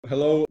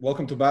Hello,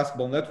 welcome to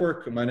Basketball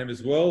Network. My name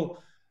is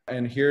Will,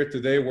 and here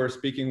today we're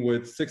speaking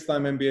with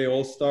six-time NBA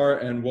All-Star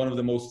and one of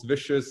the most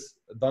vicious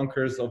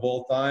dunkers of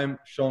all time,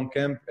 Shawn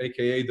Kemp,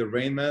 aka the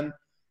Rain Man.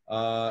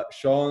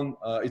 Shawn,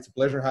 it's a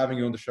pleasure having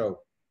you on the show.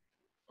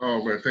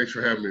 Oh man, thanks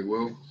for having me,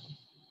 Will.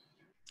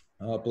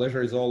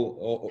 Pleasure is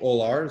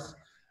all ours.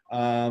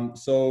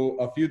 So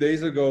a few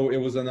days ago, it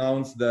was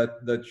announced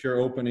that you're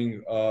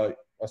opening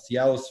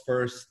Seattle's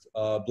first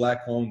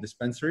black-owned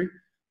dispensary.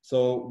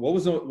 So what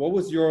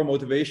was your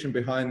motivation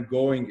behind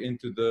going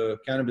into the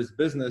cannabis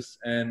business,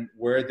 and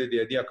where did the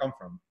idea come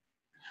from?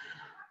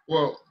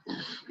 Well,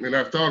 and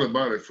I've thought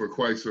about it for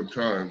quite some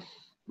time,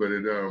 but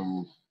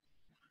in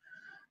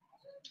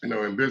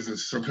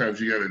business,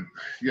 sometimes you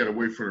gotta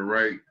wait for the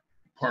right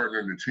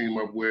partner to team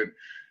up with,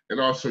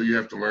 and also you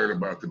have to learn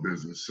about the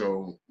business.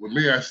 So with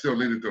me, I still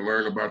needed to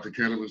learn about the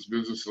cannabis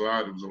business a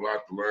lot. It was a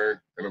lot to learn,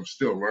 and I'm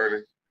still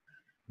learning.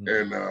 Mhm.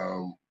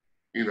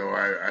 And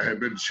I had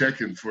been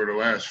checking for the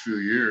last few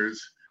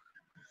years.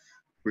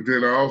 But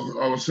then all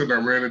of a sudden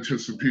I ran into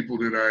some people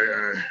that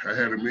I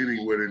had a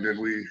meeting with, and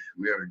then we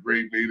had a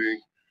great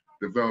meeting,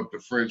 developed a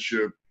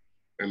friendship,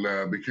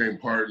 and became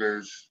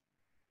partners.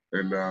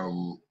 And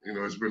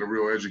it's been a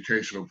real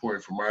educational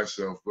point for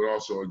myself, but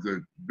also a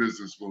good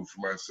business move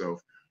for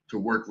myself to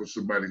work with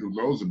somebody who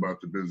knows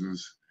about the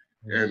business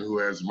and Mhm. who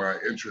has my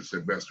interests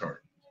at best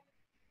heart.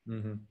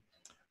 Mhm.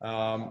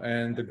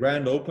 And the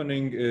grand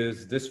opening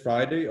is this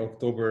Friday,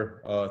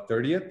 October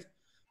 30th.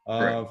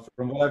 Correct.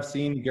 From what I've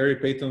seen, Gary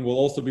Payton will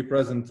also be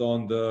present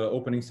on the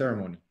opening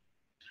ceremony.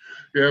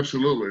 Yeah,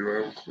 absolutely,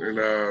 man. And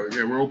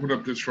yeah, we're opening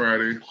up this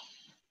Friday.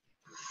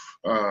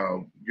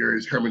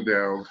 Gary's coming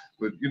down,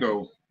 but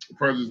as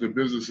far as the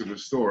business in the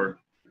store,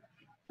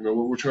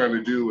 what we're trying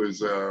to do is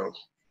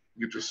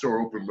get the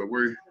store open, but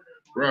we're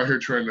out here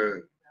trying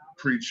to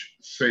preach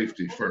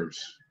safety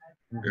first,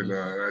 and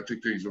Mhm. I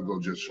think things will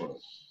go just fine.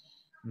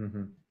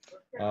 Mhm.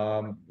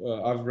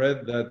 I've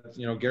read that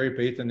Gary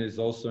Payton is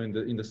also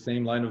in the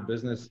same line of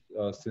business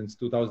since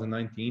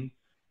 2019.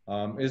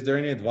 Is there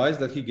any advice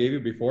that he gave you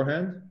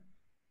beforehand?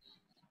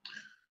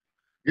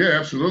 Yeah,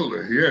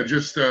 absolutely. Yeah,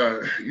 just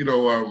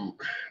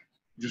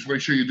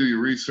make sure you do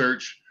your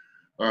research.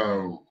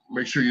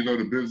 Make sure you know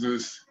the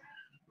business.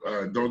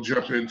 Don't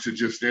jump into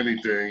just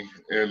anything,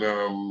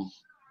 and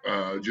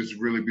just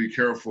really be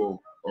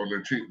careful on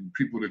the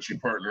people that you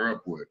partner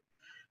up with.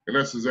 And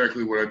that's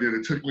exactly what I did.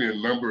 It took me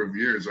a number of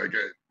years.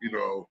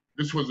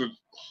 This wasn't.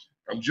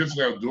 I'm just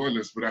now doing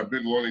this, but I've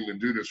been wanting to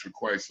do this for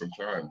quite some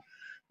time.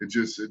 It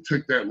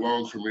took that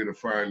long for me to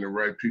find the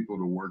right people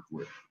to work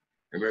with,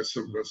 and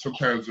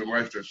sometimes in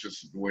life that's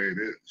just the way it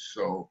is.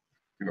 So,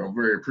 I'm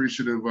very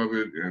appreciative of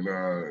it, and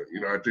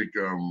I think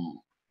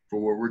for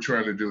what we're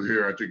trying to do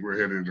here, I think we're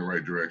headed in the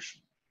right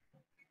direction.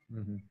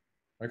 Hmm.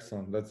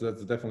 Excellent. That's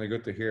definitely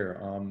good to hear.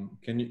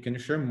 Can you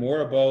share more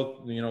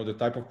about the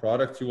type of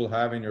products you will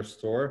have in your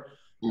store,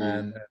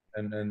 Mhm.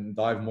 and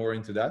dive more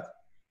into that?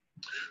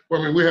 Well,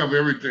 I mean, we have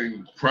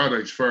everything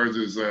products. As far as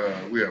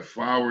we have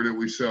flour that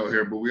we sell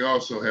here, but we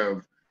also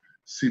have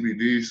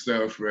CBD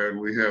stuff, and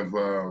we have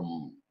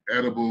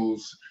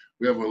edibles.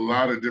 We have a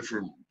lot of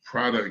different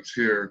products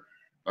here.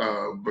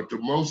 But the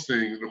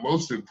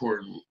most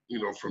important,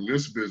 from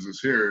this business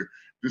here,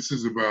 this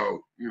is about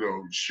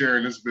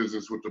sharing this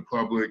business with the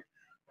public,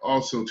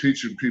 also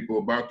teaching people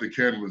about the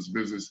cannabis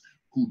business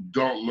who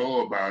don't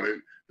know about it.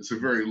 It's a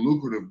very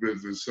lucrative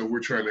business, so we're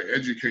trying to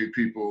educate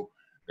people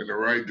in the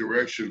right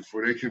direction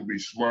for they can be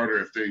smarter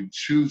if they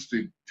choose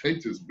to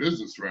take this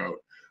business route.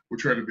 We're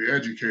trying to be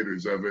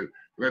educators of it.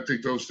 And I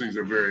think those things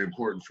are very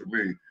important for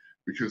me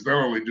because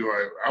not only do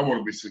I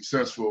want to be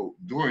successful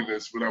doing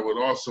this, but I would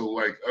also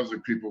like other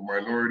people,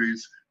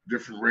 minorities,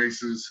 different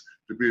races,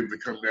 to be able to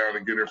come down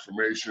and get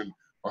information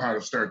on how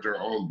to start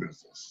their own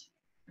business.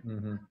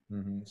 Hmm.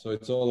 Hmm. So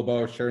it's all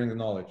about sharing the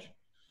knowledge.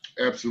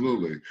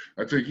 Absolutely.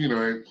 I think,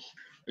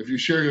 if you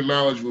share your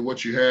knowledge with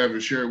what you have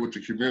and share it with the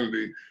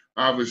community,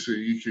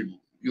 obviously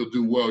you'll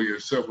do well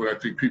yourself, but I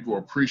think people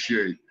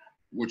appreciate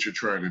what you're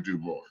trying to do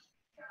more.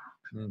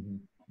 Hmm.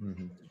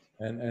 Hmm.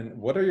 And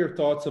what are your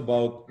thoughts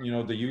about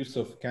the use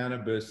of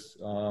cannabis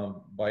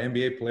by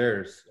NBA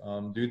players?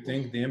 Do you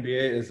think the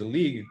NBA as a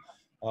league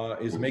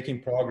is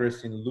making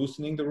progress in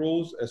loosening the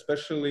rules,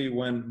 especially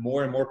when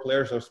more and more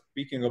players are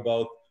speaking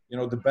about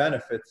the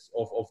benefits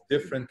of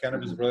different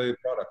cannabis related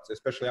products,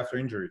 especially after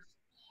injuries?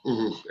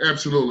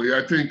 Absolutely.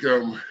 I think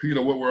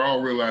what we're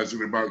all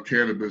realizing about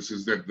cannabis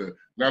is that the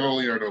not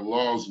only are the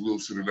laws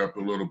loosening up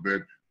a little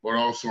bit, but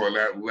also in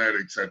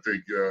athletics, I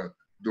think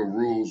the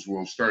rules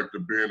will start to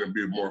bend and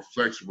be more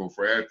flexible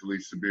for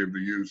athletes to be able to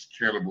use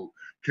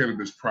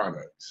cannabis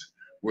products,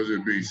 whether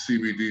it be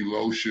CBD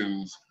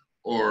lotions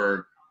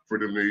or for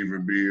them to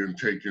even be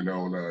taking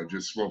on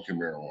just smoking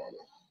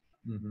marijuana.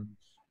 Hmm.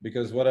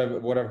 Because what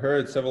I've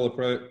heard several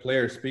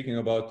players speaking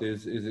about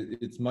is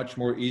it's much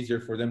more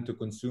easier for them to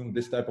consume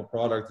this type of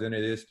product than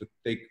it is to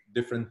take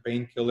different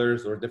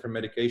painkillers or different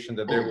medication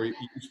that they were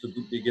used to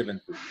be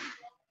given to.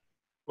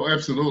 Well,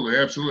 absolutely,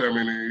 absolutely. I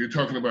mean, you're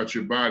talking about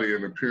your body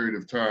in a period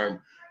of time.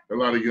 A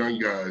lot of young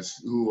guys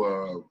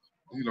who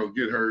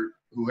get hurt,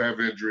 who have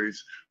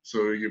injuries.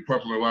 So you're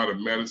pumping a lot of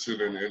medicine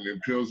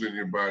and pills in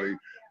your body.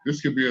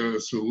 This could be a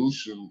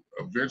solution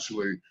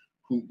eventually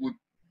who would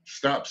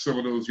stop some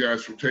of those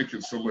guys from taking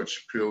so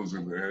much pills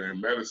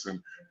and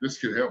medicine. This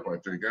could help, I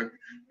think. And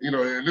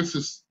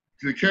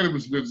the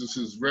cannabis business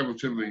is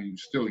relatively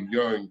still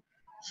young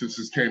since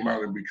this came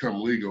out and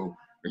become legal.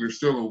 And there's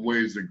still a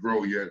ways to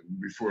grow yet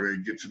before they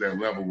get to that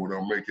level where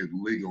they'll make it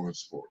legal in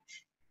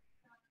sports.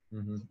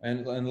 Mm-hmm.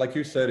 And like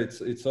you said,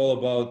 it's all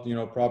about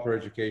proper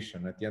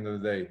education. At the end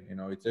of the day,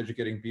 it's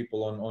educating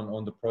people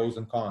on the pros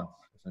and cons,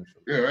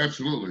 essentially. Yeah,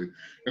 absolutely.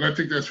 And I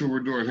think that's what we're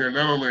doing here.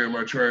 Not only am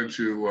I trying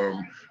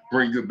to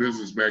bring good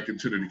business back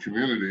into the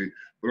community,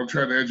 but I'm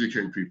trying to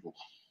educate people.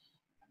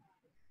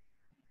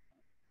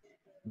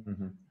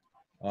 Mm-hmm.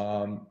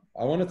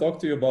 I want to talk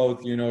to you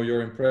about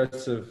your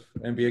impressive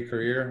NBA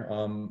career.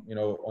 On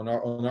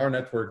our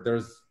network,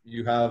 there's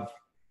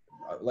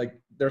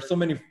so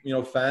many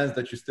fans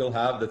that you still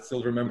have that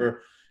still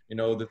remember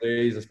the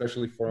days,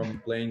 especially from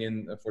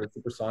playing for the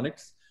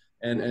Supersonics,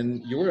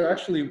 and you were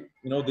actually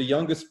the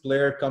youngest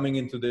player coming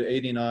into the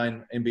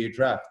 '89 NBA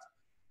draft.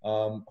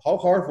 How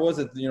hard was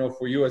it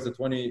for you as a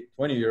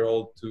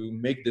 20-year-old to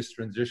make this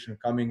transition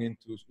coming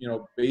into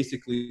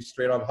basically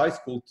straight out of high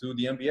school to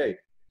the NBA?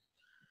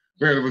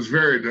 Man, it was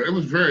very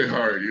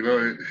hard.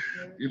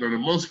 The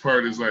most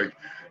part is like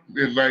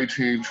in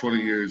 19,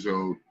 20 years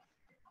old,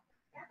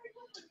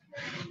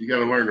 you got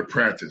to learn to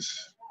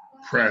practice.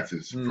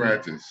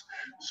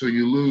 So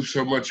you lose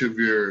so much of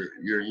your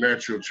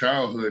natural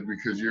childhood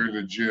because you're in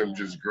the gym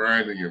just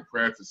grinding and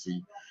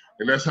practicing.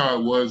 And that's how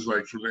it was,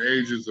 like from the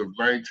ages of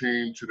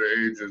 19 to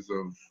the ages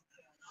of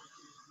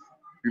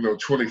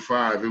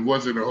 25. It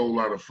wasn't a whole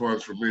lot of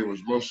fun for me. It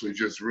was mostly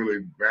just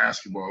really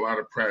basketball, a lot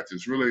of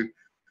practice, really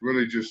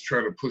just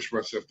trying to push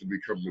myself to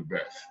become the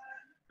best.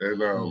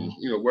 And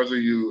whether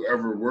you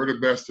ever were the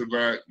best or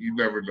not, you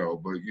never know.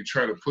 But you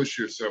try to push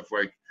yourself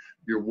like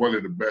you're one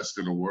of the best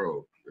in the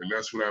world. And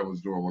that's what I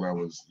was doing when I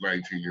was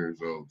 19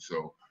 years old.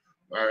 So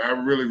I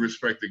really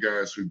respect the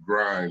guys who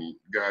grind,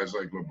 guys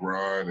like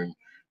LeBron and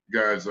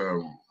guys,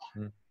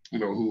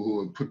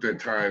 who have put that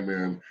time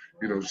in,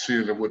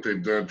 seeing what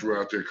they've done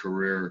throughout their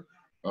career,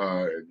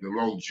 the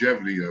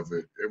longevity of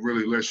it. It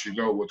really lets you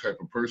know what type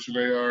of person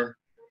they are,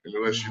 and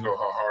it lets you know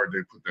how hard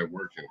they put that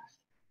work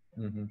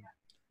in. Mm-hmm.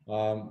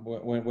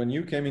 When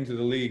you came into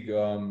the league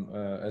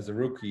as a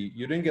rookie,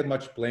 you didn't get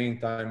much playing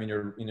time in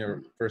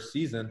your first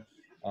season.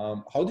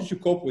 How did you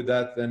cope with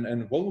that?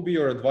 And what would be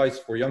your advice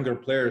for younger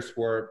players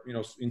who are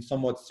in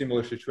somewhat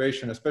similar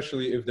situation,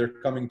 especially if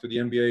they're coming to the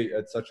NBA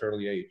at such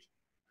early age?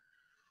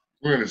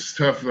 Man, it's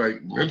tough.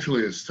 Like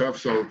mentally, it's tough.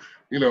 So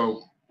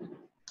the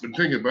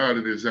thing about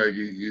it is that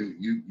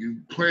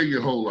you play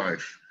your whole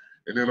life,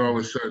 and then all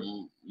of a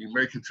sudden you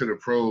make it to the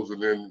pros,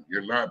 and then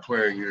you're not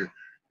playing.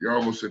 You're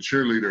almost a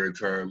cheerleader at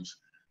times,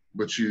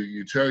 but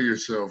you tell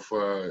yourself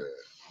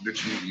that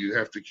you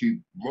have to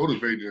keep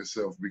motivating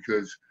yourself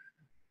because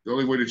the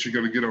only way that you're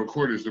going to get on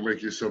court is to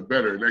make yourself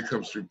better, and that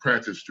comes through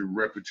practice, through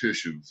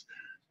repetitions,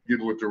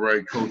 getting with the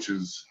right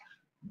coaches,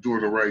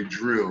 doing the right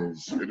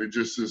drills, and it's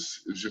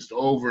just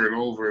over and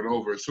over and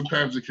over.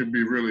 Sometimes it can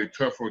be really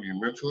tough on you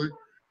mentally,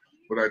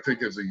 but I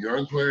think as a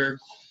young player,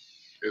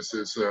 it's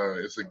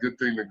a good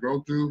thing to go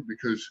through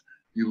because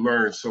you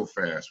learn so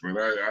fast, man.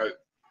 I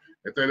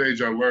at that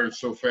age I learned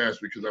so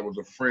fast because I was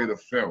afraid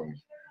of failing,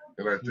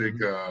 and I think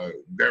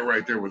that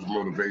right there was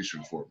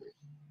motivation for me.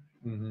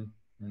 Mm-hmm.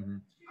 Mm-hmm.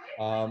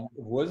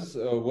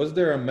 Was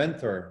there a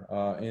mentor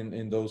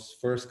in those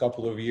first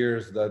couple of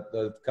years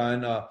that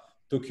kind of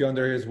took you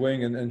under his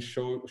wing and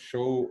showed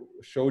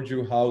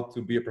you how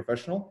to be a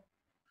professional?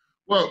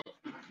 Well,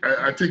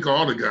 I think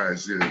all the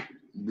guys did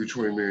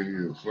between me and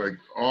you. Like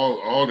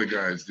all the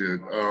guys did.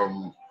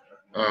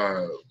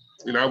 I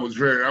was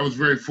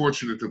very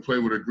fortunate to play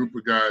with a group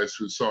of guys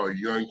who saw a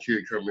young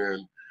kid come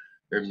in,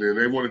 and then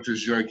they wanted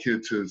this young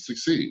kid to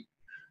succeed.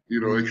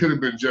 It could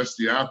have been just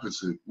the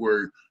opposite,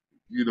 where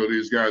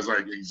these guys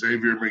like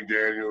Xavier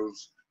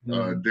McDaniels,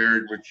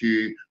 Derek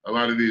McKee, a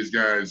lot of these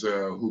guys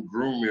who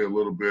groomed me a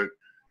little bit.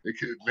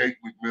 Nate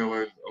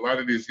McMillan, a lot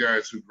of these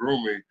guys who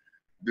groomed me,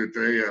 that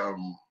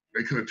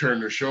they could have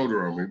turned their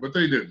shoulder on me, but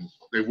they didn't.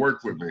 They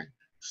worked with me,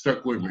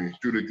 stuck with me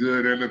through the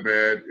good and the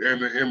bad and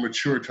the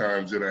immature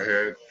times that I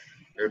had,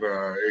 and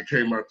it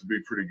came out to be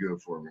pretty good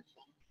for me.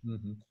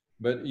 Mm-hmm.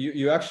 But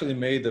you actually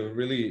made a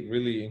really,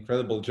 really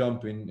incredible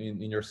jump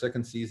in your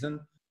second season.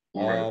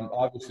 Right.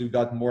 Obviously, you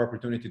got more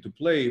opportunity to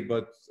play,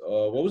 but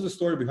what was the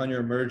story behind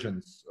your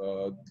emergence?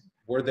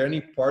 Were there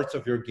any parts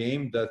of your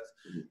game that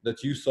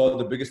you saw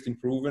the biggest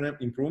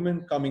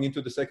improvement coming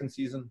into the second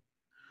season?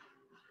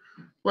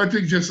 Well, I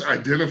think just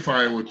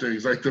identifying with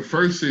things. Like the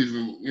first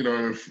season,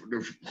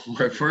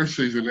 my first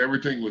season,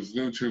 everything was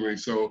new to me.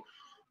 So,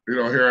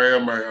 here I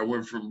am. I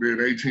went from being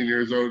 18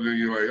 years old, and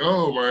you're like,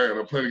 oh man,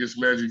 I'm playing against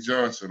Magic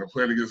Johnson. I'm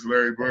playing against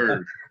Larry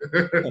Bird.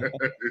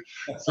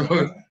 So,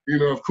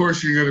 of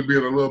course you're going to be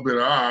in a little bit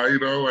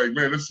of like,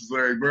 man, this is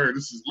Larry Bird.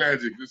 This is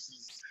Magic. This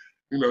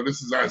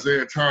is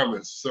Isaiah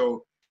Thomas.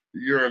 So,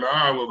 you're in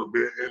awe a little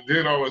bit, and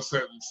then all of a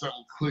sudden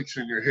something clicks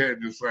in your head,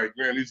 and it's like,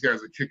 man, these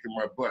guys are kicking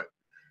my butt.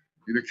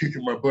 They're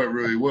kicking my butt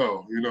really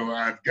well.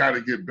 I've got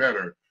to get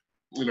better.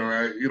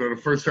 The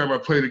first time I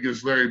played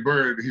against Larry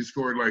Bird, he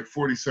scored like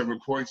 47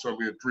 points on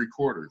me in 3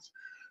 quarters.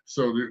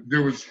 So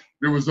there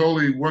was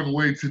only one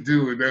way to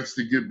do, and that's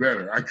to get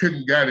better. I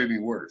couldn't got any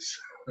worse.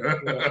 Yeah.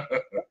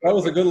 That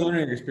was a good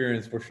learning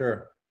experience for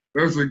sure.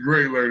 That was a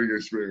great learning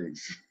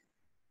experience.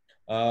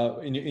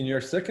 In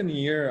your second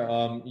year,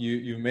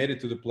 you made it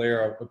to the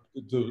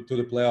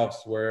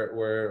playoffs where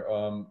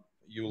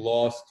you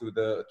lost to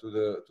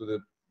the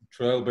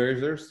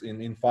Trailblazers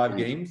in 5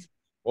 games.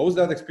 What was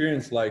that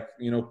experience like?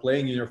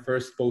 Playing in your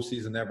first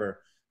postseason ever.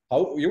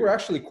 How you were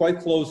actually quite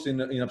close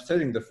in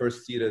upsetting the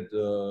first seeded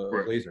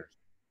Right. Blazers.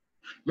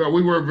 No,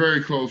 we were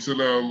very close, and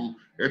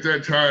at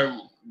that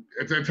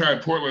time,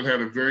 Portland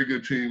had a very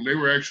good team. They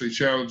were actually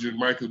challenging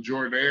Michael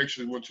Jordan. They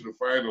actually went to the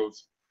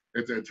finals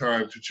at that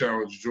time to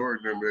challenge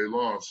Jordan, and they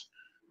lost.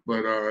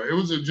 But it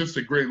was just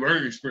a great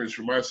learning experience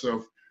for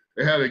myself.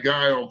 They had a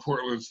guy on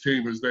Portland's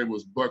team. His name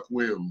was Buck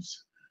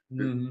Williams.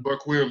 Mm-hmm.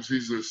 Buck Williams,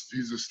 he's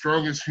the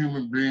strongest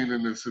human being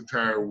in this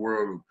entire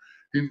world.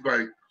 He's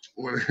like,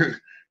 when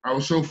I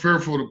was so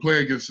fearful to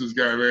play against this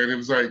guy, man. It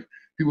was like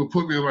he would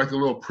put me in like a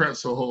little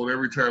pretzel hold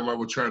every time I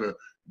would try to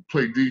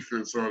play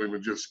defense on him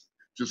and just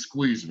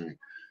squeeze me.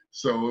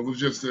 So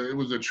it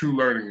was a true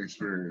learning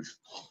experience.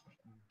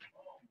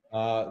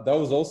 That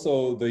was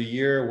also the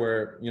year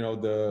where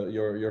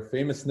your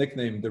famous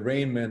nickname, the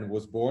Rain Man,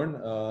 was born.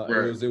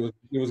 Right.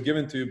 It was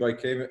given to you by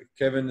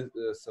Kevin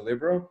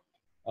Celebro.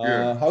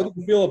 Yeah. How do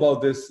you feel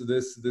about this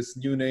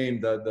new name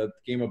that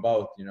came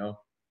about?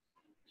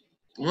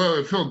 Well,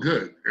 it felt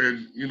good,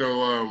 and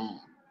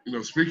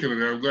speaking of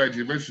that, I'm glad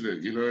you mentioned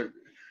it.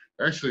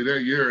 Actually,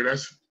 that year,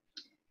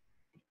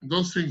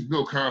 those things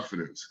build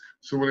confidence.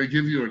 So when they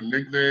give you a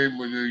nickname,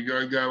 when you're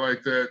a young guy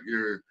like that,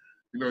 you're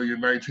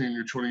 19,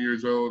 you're 20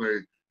 years old.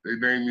 They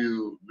name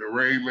you the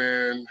Rain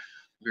Man.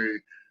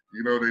 They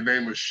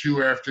name a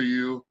shoe after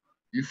you.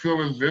 You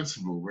feel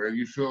invincible, man.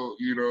 You feel,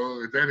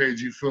 at that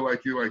age, you feel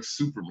like you're like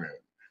Superman.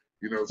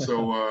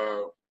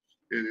 So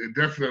it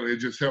definitely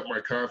just helped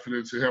my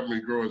confidence. It helped me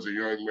grow as a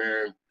young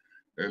man,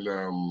 and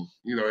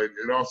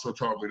it also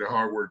taught me that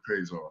hard work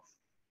pays off.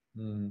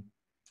 Mm.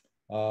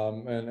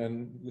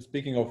 And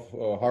speaking of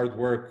hard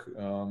work,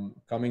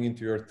 coming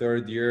into your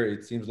third year,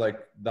 it seems like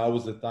that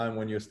was the time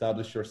when you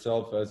established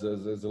yourself as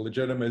a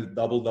legitimate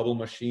double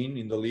machine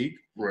in the league.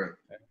 Right.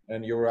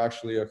 And you were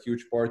actually a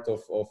huge part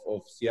of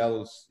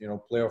Seattle's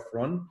playoff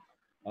run.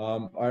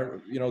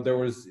 There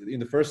was in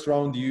the first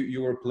round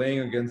you were playing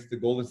against the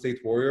Golden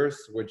State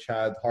Warriors, which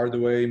had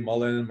Hardaway,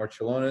 Mullen,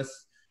 Marciulionis.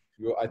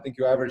 I think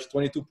you averaged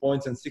 22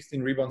 points and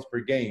 16 rebounds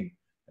per game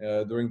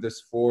during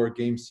this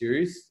 4-game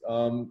series.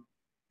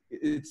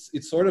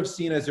 It's sort of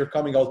seen as your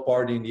coming out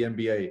party in the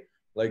NBA.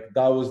 Like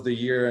that was the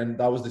year, and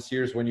that was the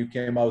series when you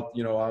came out.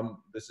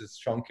 This is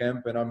Shawn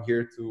Kemp, and I'm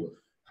here to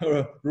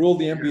rule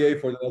the NBA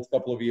for the next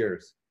couple of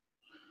years.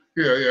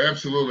 Yeah,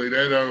 absolutely.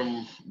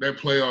 That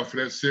playoff for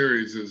that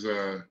series is,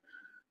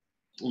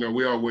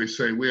 we always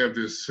say, we have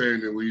this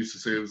saying that we used to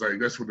say, it was like,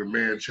 that's when the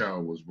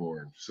man-child was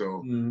born.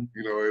 So,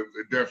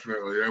 it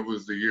definitely, that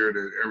was the year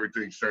that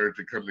everything started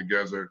to come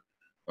together.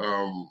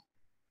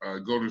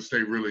 Golden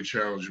State really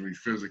challenged me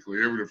physically.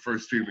 They were the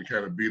first team to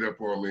kind of beat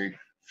up on me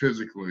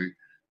physically.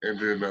 And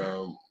then,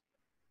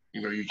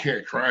 you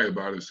can't cry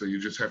about it, so you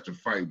just have to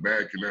fight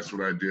back, and that's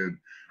what I did.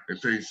 And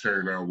things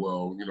turned out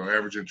well.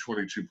 Averaging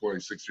 22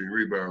 points, 16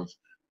 rebounds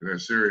in that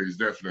series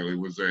definitely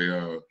was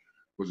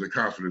a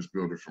confidence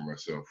builder for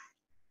myself.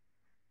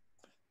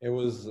 It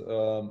was,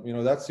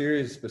 that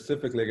series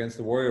specifically against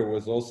the Warrior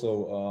was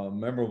also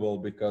memorable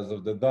because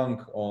of the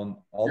dunk on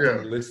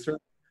Alton Lister,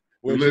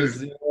 which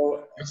is,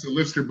 it's the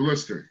Lister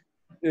Blister.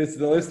 It's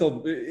the list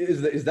of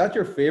is that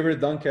your favorite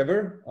dunk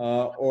ever?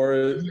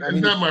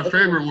 It's not my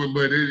favorite one,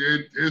 but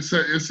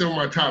it's on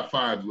my top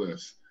 5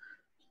 list.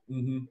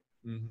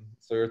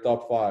 So your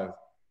top 5.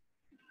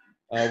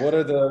 What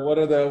are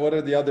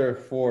the other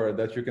 4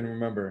 that you can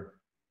remember?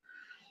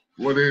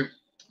 Well,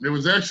 there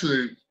was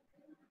actually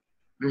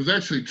 2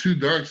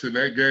 dunks in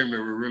that game that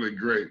were really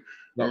great.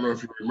 I don't know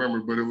if you remember,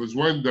 but it was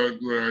one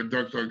dunk where I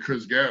dunked on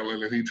Chris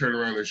Gatlin, and he turned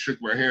around and shook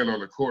my hand on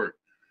the court,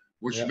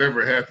 which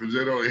never happens.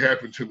 It only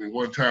happened to me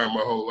one time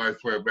my whole life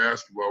playing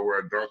basketball, where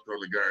I dunked on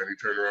the guy and he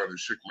turned around and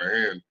shook my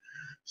hand.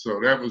 So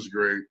that was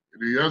great.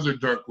 The other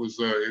dunk was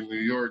in New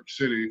York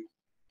City.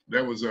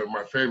 That was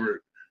my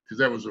favorite because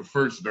that was the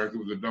first dunk. It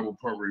was a double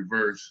pump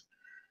reverse.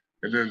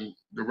 And then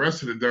the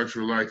rest of the dunks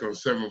were like on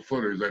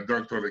 7-footers. I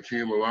dunked on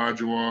Akeem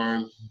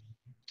Olajuwon.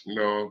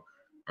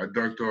 I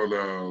dunked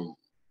on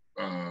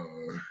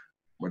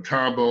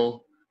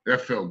Mutombo.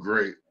 That felt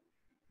great.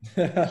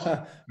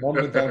 That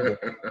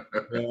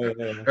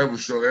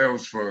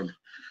was fun.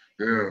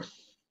 Yeah.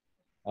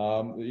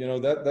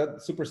 That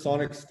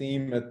Supersonics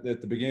team at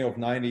the beginning of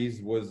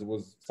 '90s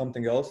was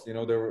something else.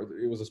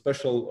 It was a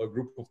special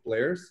group of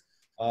players,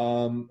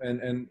 and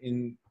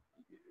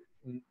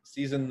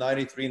season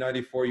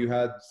 93-94, you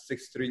had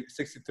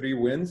 63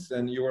 wins,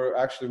 and you were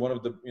actually one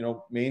of the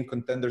main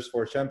contenders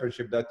for a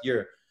championship that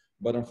year.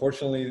 But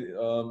unfortunately,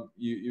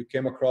 you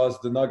came across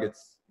the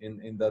Nuggets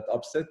in that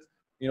upset.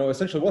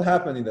 Essentially, what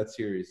happened in that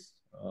series?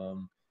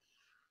 Well,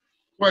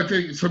 I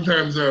think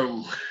sometimes,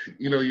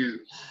 you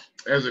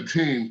as a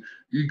team,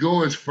 you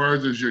go as far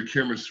as your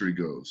chemistry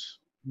goes.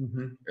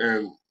 Mm-hmm.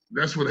 And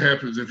that's what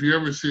happens. If you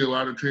ever see a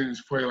lot of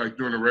teams play like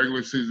during the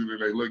regular season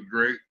and they look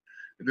great,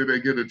 and then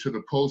they get into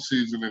the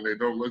postseason and they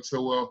don't look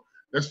so well,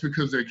 that's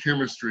because their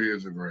chemistry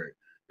isn't right.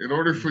 In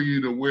order for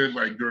you to win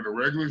like during the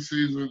regular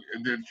season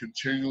and then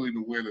continually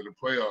to win in the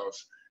playoffs,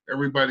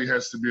 everybody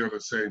has to be on the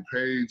same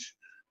page.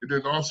 And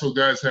then also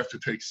guys have to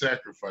take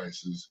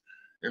sacrifices.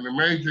 And the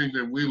main thing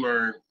that we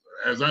learned,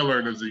 as I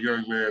learned as a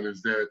young man,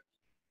 is that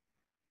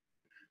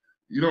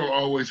you don't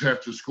always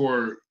have to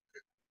score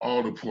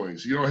all the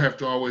points. You don't have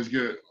to always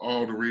get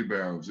all the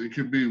rebounds. It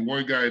could be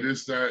one guy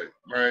this night,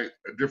 a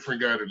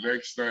different guy the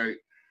next night.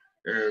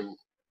 And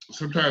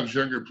sometimes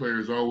younger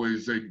players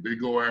always, they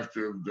go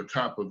after the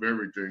top of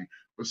everything.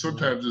 But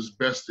sometimes it's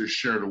best to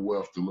share the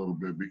wealth a little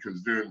bit,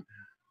 because then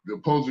the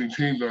opposing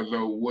team doesn't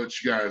know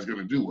which guy is going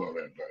to do well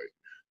that night.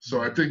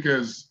 So I think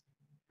as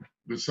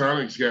the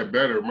Sonics got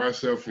better,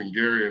 myself and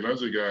Gary and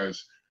other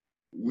guys,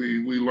 we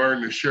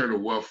learned to share the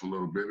wealth a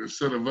little bit.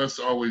 Instead of us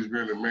always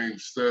being the main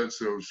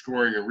studs of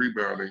scoring and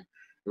rebounding,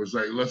 it was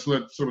like, let's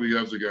let some of the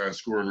other guys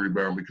score and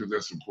rebound, because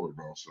that's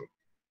important also.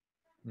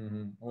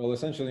 Mm-hmm. Well,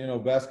 essentially,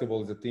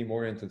 basketball is a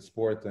team-oriented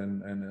sport,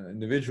 and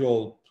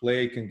individual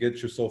play can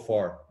get you so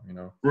far,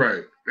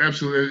 Right,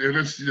 absolutely, and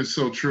that's just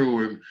so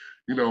true. And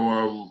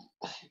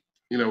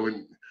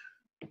and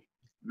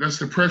that's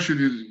the pressure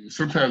that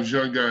sometimes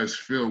young guys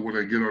feel when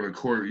they get on the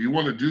court. You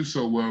want to do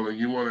so well, and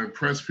you want to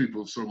impress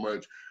people so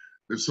much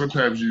that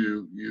sometimes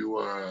you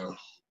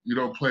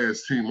don't play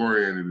as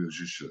team-oriented as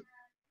you should.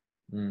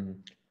 Mm-hmm.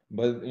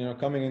 But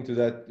coming into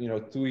that,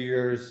 2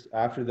 years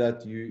after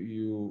that,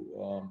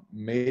 you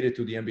made it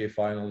to the NBA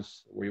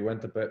Finals, where you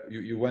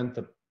went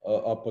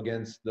up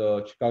against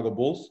the Chicago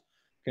Bulls.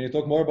 Can you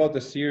talk more about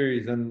the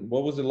series, and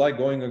what was it like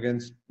going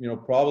against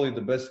probably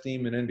the best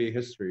team in NBA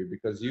history,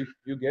 because you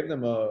gave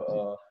them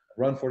a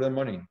run for their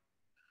money?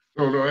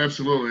 No,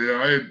 absolutely.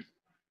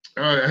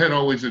 I had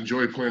always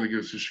enjoyed playing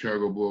against the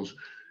Chicago Bulls,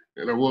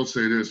 and I will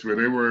say this, man,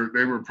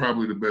 they were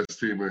probably the best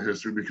team in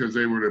history, because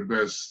they were the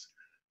best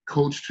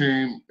coach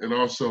team, and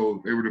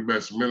also they were the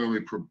best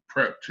mentally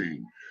prep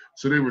team.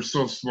 So they were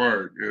so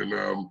smart. And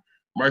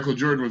Michael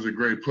Jordan was a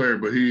great player,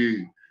 but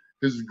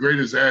his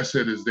greatest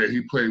asset is that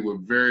he played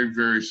with very,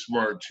 very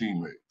smart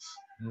teammates.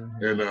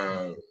 Mm-hmm.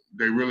 And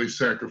they really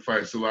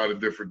sacrificed a lot of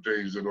different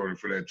things in order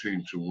for that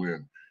team to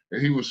win.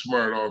 And he was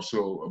smart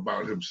also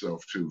about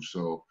himself too.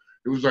 So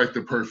it was like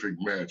the perfect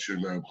match.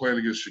 And playing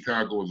against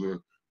Chicago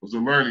was a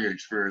learning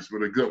experience,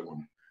 but a good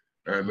one.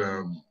 And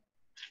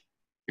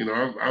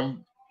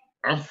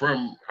I'm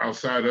from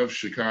outside of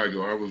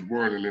Chicago. I was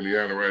born in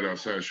Indiana, right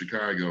outside of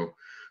Chicago.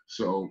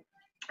 So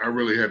I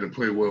really had to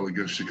play well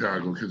against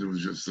Chicago, because it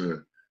was just it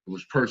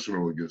was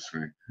personal against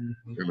me.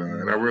 Mm-hmm.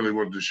 And I really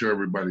wanted to show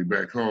everybody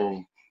back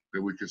home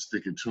that we could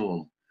stick it to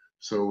them.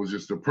 So it was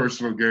just a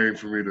personal game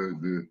for me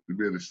to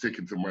be able to stick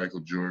it to Michael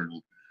Jordan.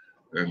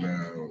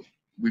 And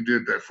we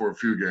did that for a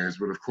few games,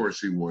 but of course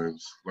he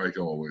wins, like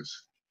always.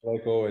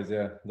 Like always,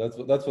 yeah. That's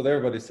what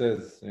everybody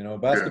says.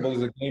 Basketball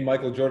is a game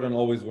Michael Jordan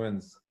always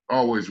wins.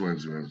 Always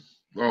wins, man.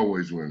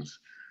 Always wins.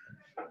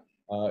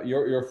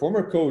 Your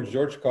former coach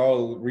George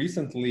Karl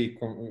recently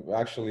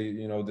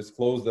actually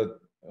disclosed that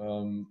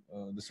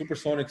the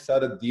Supersonics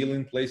had a deal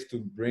in place to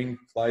bring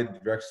Clyde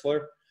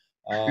Drexler,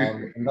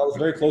 and that was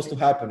very close to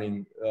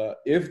happening.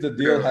 If the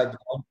deal had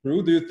gone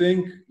through, do you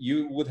think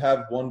you would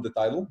have won the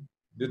title?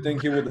 Do you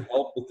think he would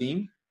help the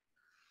team?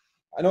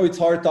 I know it's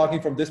hard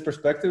talking from this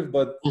perspective,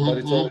 but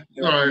it's always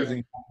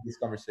using these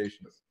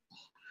conversations.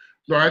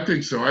 No, I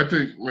think so. I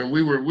think when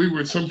we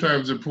were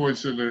sometimes at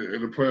points in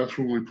the playoffs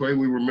when we played,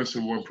 we were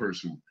missing one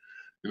person.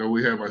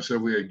 We had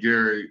myself, we had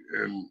Gary,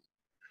 and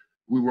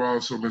we were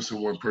also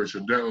missing one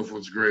person. Detlef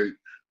was great,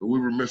 but we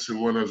were missing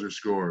one other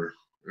scorer.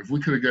 If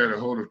we could have got a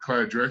hold of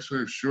Clyde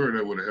Drexler, sure,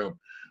 that would have helped.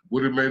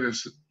 Would it made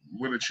us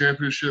win a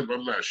championship?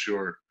 I'm not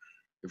sure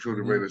if it would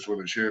have made us win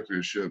a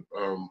championship,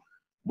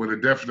 but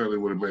it definitely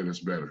would have made us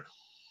better.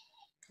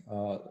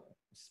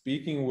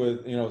 Speaking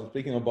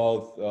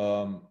about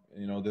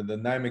the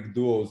dynamic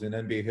duos in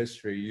NBA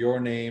history, your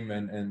name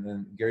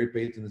and Gary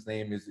Payton's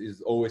name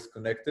is always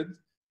connected.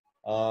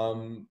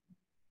 What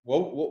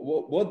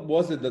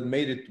was it that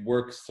made it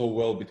work so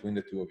well between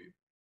the two of you?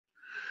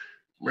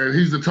 Man,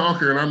 he's the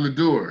talker and I'm the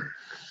doer.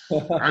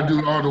 I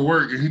do all the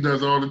work and he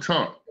does all the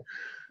talk.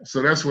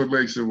 So that's what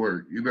makes it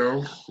work,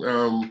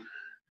 And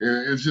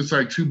it's just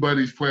like two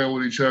buddies playing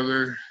with each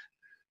other.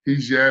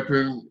 He's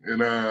yapping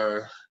and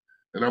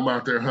I'm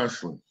out there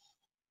hustling.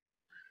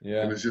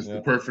 Yeah. And it's just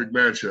the perfect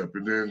matchup.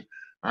 And then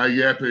I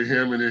yap at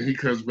him and then he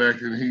comes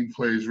back and he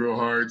plays real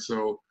hard.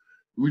 So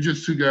we're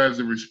just two guys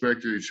that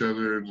respect each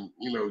other. And,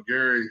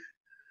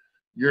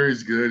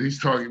 Gary's good. He's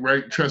talking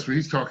right. Trust me,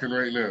 he's talking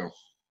right now.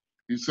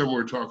 he's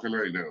somewhere talking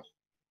right now.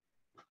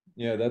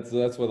 Yeah, that's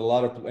what a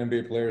lot of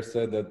NBA players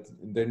said, that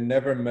they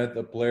never met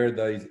a player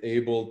that is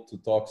able to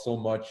talk so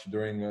much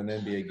during an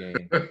NBA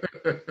game.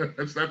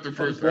 That's not the And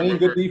first time playing I've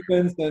good heard.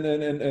 defense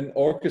and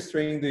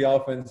orchestrating the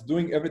offense,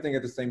 doing everything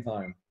at the same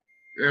time.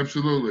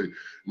 Absolutely,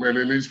 man,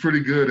 and he's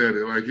pretty good at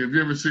it. Like, if you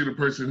ever seen a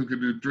person who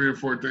can do 3 or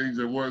 4 things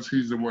at once,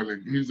 he's the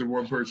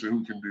one person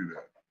who can do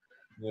that.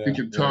 He Yeah,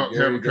 can yeah. talk,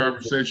 have a Gary's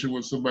conversation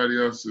with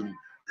somebody else, and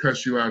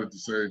cuss you out at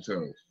the same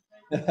time.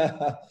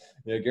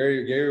 yeah,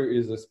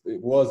 Gary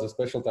was a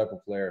special type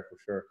of player for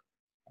sure.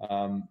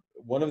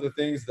 One of the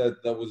things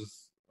that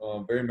was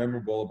very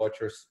memorable about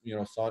your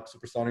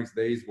Supersonics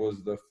days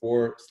was the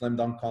 4 slam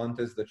dunk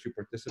contests that you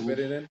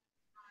participated in.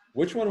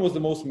 Which one was the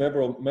most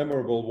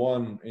memorable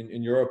one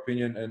in your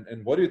opinion,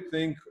 and what do you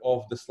think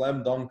of the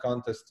slam dunk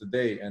contest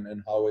today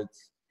and how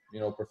it's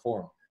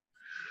performed?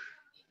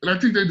 And I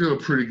think they do a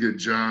pretty good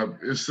job.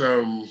 It's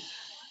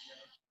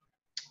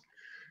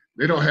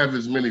they don't have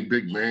as many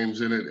big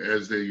names in it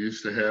as they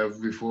used to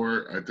have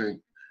before. I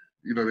think,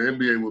 the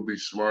NBA would be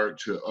smart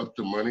to up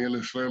the money in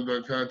the slam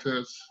dunk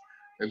contest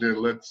and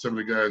then let some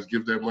of the guys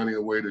give that money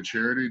away to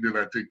charity. Then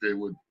I think you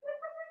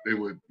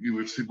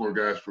would see more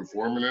guys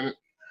performing in it.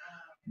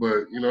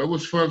 But it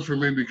was fun for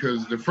me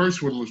because the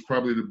first one was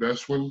probably the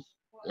best one,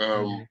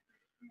 and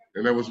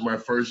that was my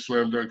first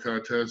slam dunk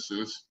contest.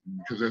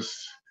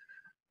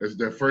 Because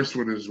that first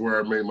one is where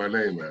I made my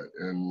name at,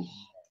 and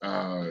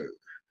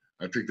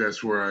I think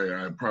that's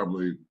where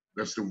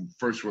that's the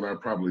first one I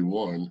probably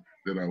won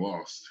that I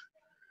lost.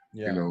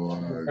 Yeah.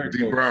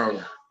 D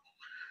Brown.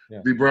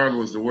 Yeah. D Brown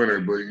was the winner,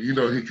 but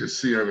he could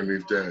see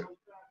underneath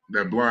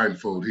that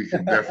blindfold. He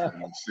could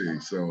definitely see.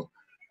 So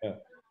Yeah.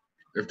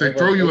 if they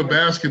throw you a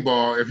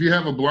basketball, if you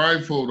have a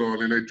blindfold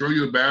on and they throw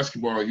you a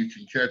basketball and you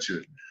can catch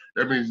it,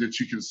 that means that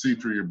you can see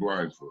through your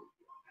blindfold.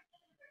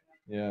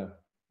 Yeah.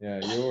 Yeah.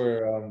 You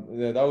were.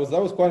 Yeah. That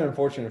was quite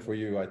unfortunate for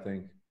you, I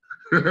think.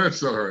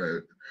 That's all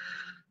right.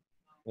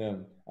 Yeah.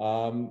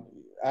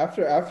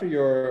 After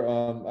your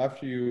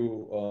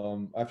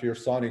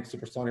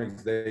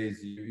Supersonics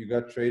days, you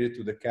got traded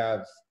to the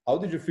Cavs. How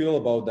did you feel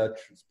about that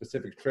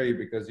specific trade?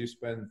 Because you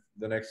spent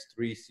the next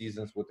 3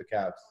 seasons with the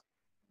Cavs.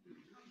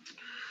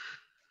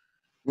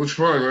 It was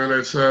fun, man.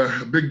 It's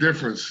a big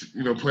difference.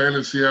 Playing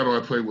in Seattle, I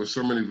played with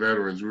so many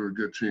veterans. We were a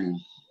good team.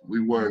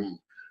 We won.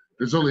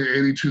 There's only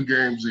 82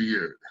 games a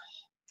year.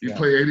 You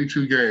play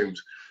 82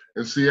 games.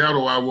 In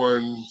Seattle, I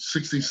won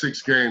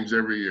 66 games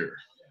every year.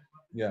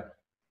 Yeah.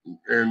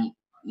 And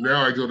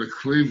now I go to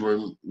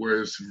Cleveland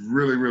where it's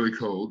really, really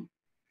cold.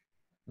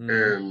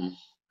 And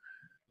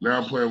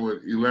now I'm playing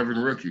with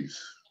 11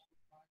 rookies.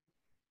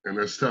 And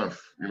that's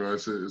tough.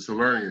 It's a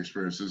learning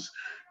experience.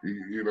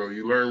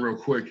 You learn real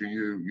quick, and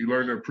you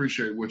learn to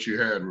appreciate what you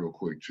had real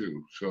quick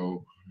too.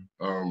 So,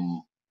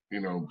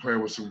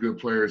 playing with some good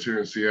players here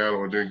in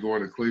Seattle and then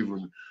going to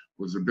Cleveland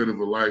was a bit of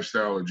a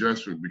lifestyle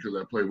adjustment because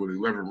I played with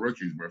 11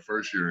 rookies my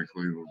first year in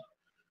Cleveland.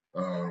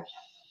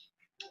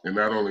 And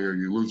not only are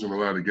you losing a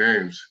lot of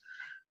games,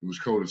 it was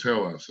cold as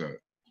hell outside.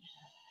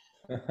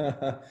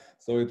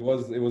 So it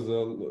was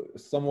a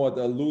somewhat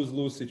a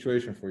lose-lose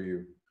situation for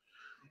you.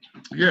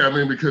 Yeah, I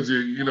mean, because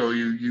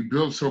you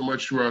build so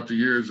much throughout the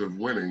years of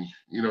winning.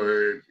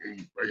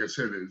 Like I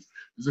said,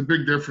 there's a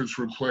big difference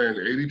from playing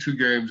 82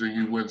 games and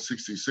you win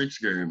 66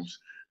 games,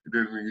 and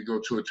then when you go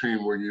to a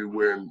team where you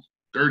win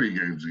 30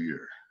 games a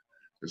year.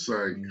 It's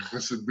like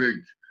that's a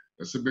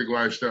big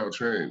lifestyle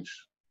change,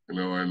 and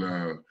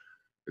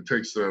it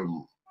takes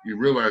you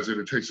realize that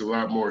it takes a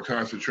lot more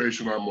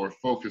concentration, a lot more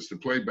focus to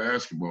play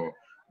basketball.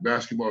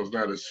 Basketball is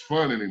not as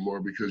fun anymore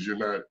because you're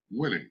not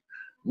winning.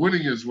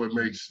 Winning is what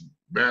makes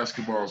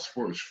basketball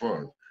sports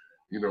fun.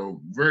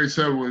 Very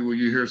seldomly will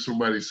you hear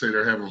somebody say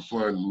they're having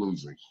fun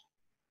losing.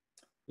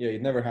 Yeah,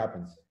 it never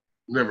happens.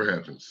 Never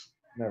happens.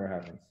 Never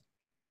happens.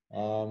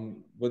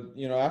 But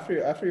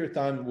after your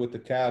time with the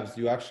Cavs,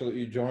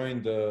 you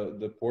joined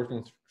the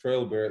Portland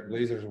Trail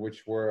Blazers,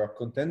 which were a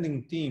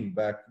contending team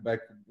back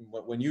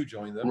when you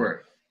joined them. Right.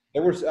 They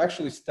were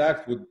actually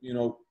stacked with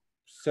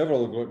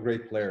several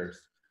great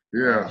players.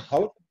 Yeah.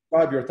 How would you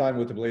describe your time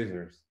with the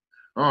Blazers?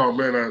 Oh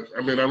man,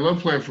 I love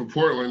playing for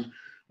Portland.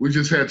 We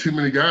just had too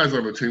many guys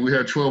on the team. We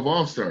had 12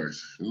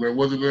 All-Stars, and there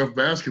wasn't enough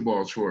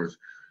basketballs for us.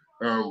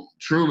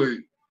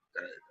 Truly,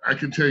 I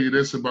can tell you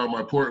this about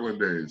my Portland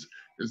days,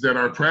 is that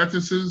our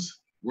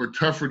practices were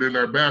tougher than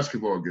our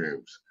basketball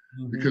games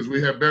because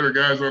we had better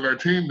guys on our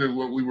team than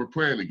what we were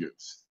playing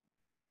against.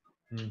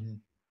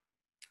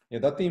 Yeah,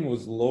 that team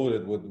was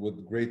loaded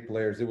with great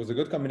players. It was a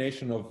good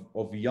combination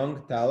of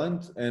young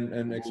talent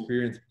and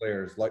experienced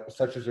players,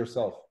 such as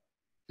yourself.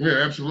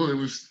 Yeah, absolutely.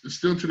 It was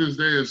still to this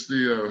day, it's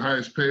the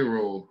highest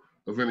payroll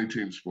of any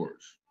team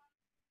sports.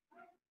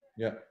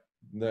 Yeah,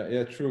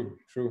 true.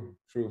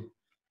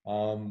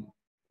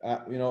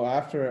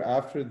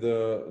 After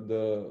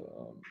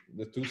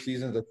the 2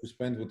 seasons that you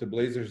spent with the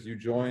Blazers, you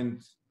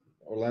joined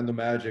Orlando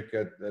Magic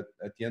at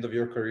the end of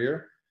your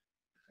career,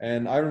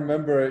 and I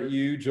remember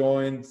you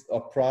joined a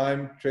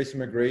prime Tracy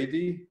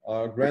McGrady,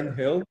 Grant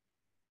Hill,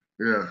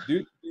 Yeah.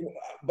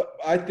 But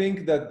I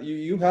think that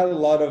you had a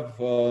lot of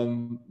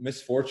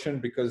misfortune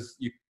because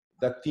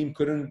that team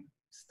couldn't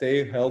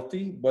stay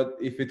healthy. But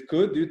if it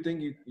could, do you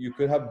think you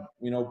could have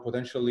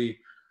potentially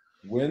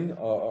win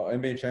a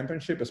NBA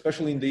championship,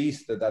 especially in the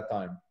East at that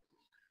time?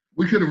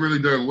 We could have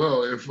really done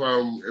well if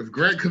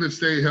Grant could have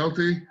stayed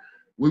healthy.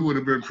 We would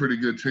have been a pretty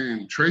good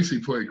team. Tracy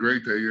played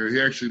great that year.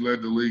 He actually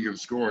led the league in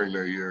scoring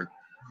that year,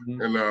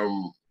 Mm-hmm. and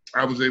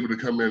I was able to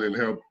come in and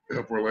help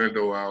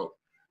Orlando out.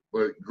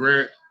 But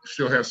Grant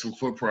still has some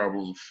foot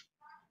problems,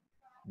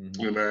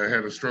 and I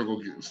had to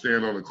struggle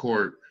staying on the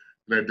court.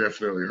 That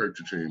definitely hurt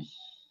the team.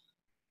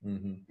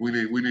 Mm-hmm.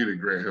 We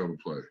needed Grant Hill to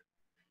play.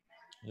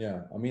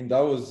 Yeah, I mean that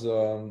was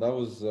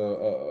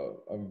a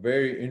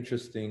very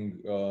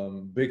interesting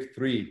big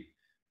three.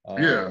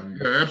 Yeah,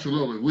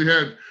 absolutely.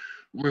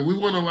 We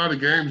won a lot of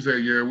games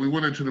that year. We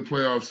went into the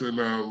playoffs, and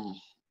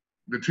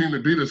the team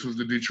that beat us was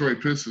the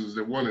Detroit Pistons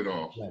that won it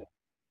all.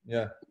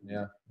 Yeah.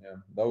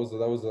 That was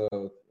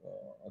a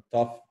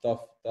tough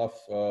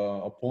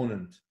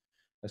opponent,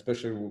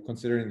 especially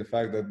considering the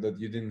fact that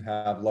you didn't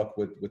have luck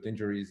with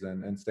injuries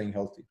and staying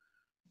healthy.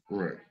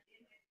 Right.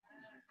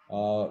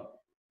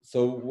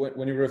 So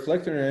when you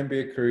reflect on your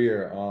NBA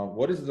career,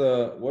 what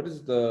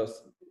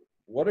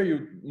are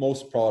you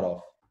most proud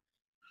of?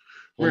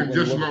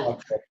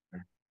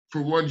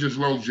 For one, just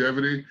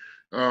longevity.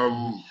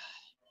 I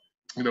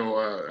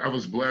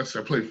was blessed.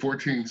 I played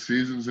 14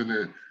 seasons in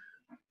the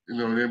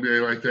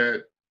NBA like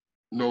that.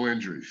 No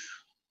injuries,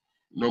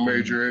 no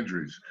major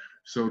injuries.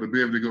 So to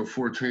be able to go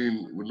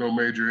 14 with no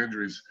major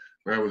injuries,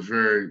 I was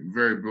very,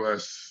 very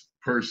blessed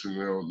person.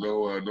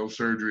 No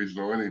surgeries,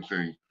 no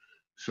anything.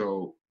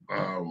 So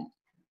I'm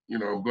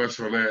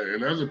blessed on that.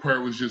 And the other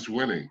part was just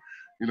winning.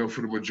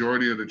 For the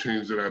majority of the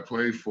teams that I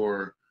played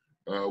for,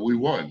 we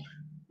won.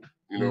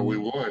 We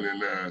won,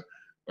 and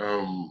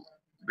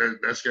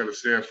that's got to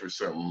stand for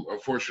something.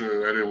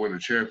 Unfortunately, I didn't win a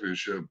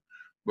championship,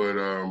 but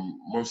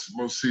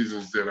most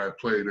seasons that I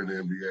played in the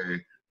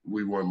NBA,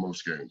 we won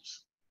most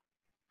games.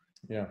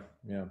 Yeah.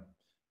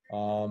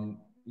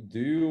 What do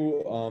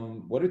you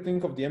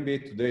think of the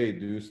NBA today?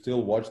 Do you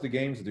still watch the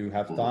games? Do you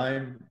have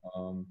time?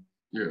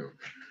 Yeah.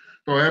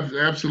 Oh,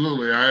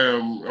 absolutely.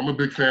 I'm a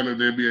big fan of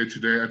the NBA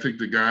today. I think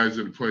the guys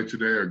that play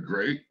today are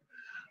great.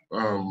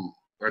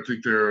 I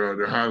think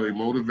they're highly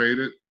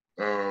motivated.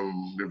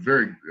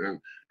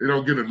 They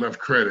don't get enough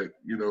credit.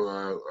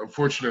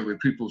 Unfortunately,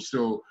 people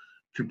still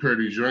compare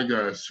these young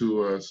guys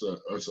to us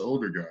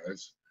older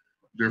guys.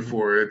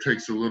 Therefore, it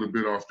takes a little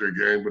bit off their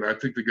game. But I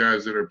think the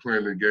guys that are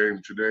playing the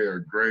game today are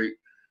great.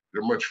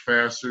 They're much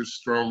faster,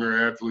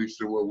 stronger athletes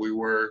than what we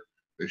were.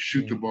 They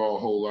shoot the ball a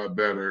whole lot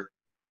better.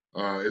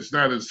 It's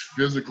not as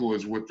physical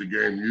as what the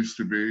game used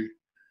to be.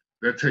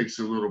 That takes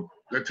a little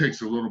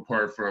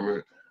part from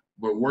it.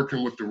 But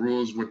working with the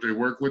rules, what they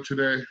work with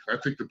today, I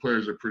think the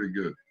players are pretty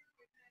good.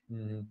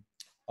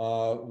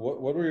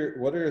 What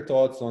are your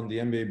thoughts on the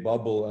NBA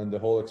bubble and the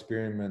whole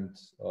experiment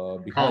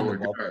behind the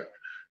bubble? God.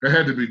 That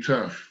had to be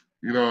tough.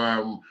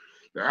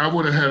 I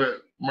would have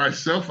had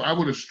I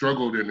would have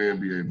struggled in the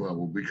NBA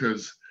bubble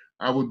because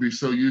I would be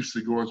so used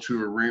to going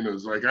to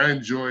arenas. Like I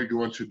enjoy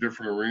going to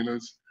different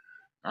arenas.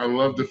 I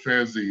love the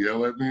fans that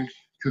yell at me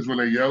because when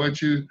they yell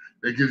at you,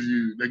 that gives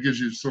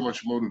you so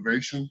much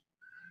motivation.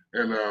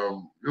 And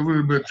it would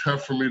have been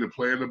tough for me to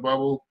play in the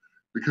bubble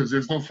because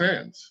there's no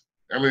fans.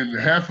 I mean,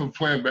 half of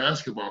playing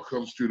basketball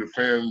comes through the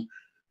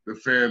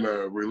fan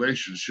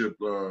relationship,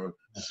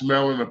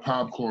 smelling the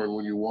popcorn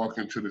when you walk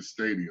into the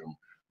stadium.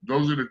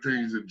 Those are the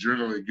things that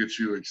generally get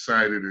you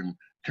excited and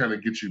kind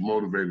of get you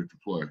motivated to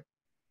play.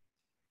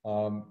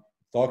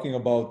 Talking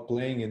about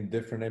playing in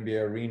different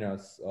NBA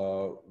arenas,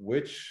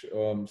 which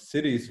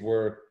cities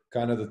were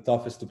kind of the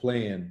toughest to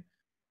play in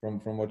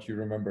from what you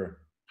remember?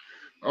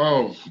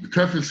 Oh, the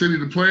toughest city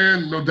to play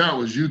in, no doubt,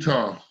 was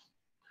Utah.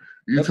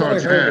 Utah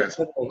Jazz.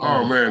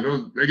 Oh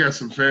man, they got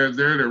some fans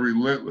there. They're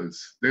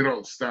relentless. They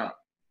don't stop.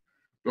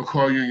 They'll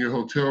call you in your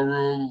hotel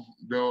room.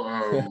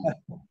 They'll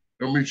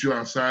meet you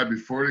outside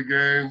before the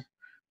game.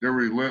 They're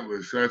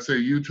relentless. So I'd say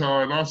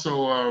Utah and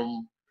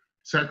also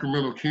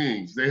Sacramento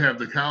Kings. They have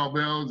the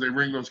cowbells. They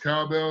ring those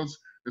cowbells.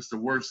 It's the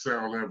worst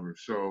sound ever.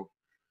 So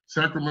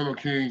Sacramento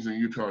Kings and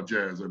Utah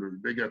Jazz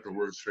they got the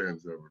worst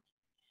fans ever.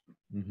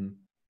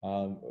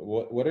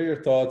 What are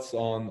your thoughts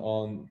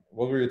on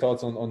what were your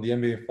thoughts on the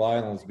NBA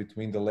Finals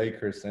between the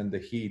Lakers and the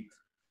Heat?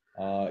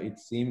 It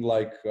seemed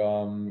like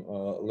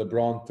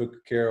LeBron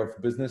took care of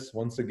business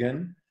once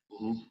again.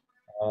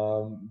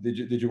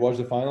 Did you watch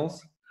the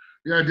finals?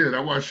 Yeah, I did. I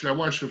watched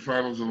the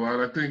finals a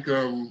lot. I think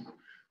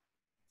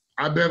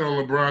I bet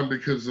on LeBron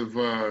because of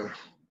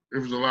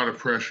there was a lot of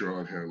pressure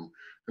on him,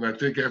 and I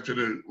think after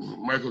the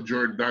Michael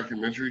Jordan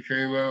documentary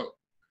came out,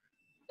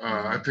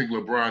 I think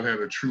LeBron had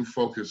a true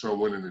focus on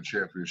winning the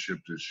championship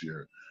this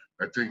year.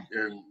 I think,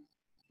 and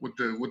with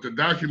the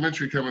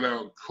documentary coming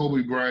out,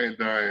 Kobe Bryant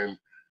dying,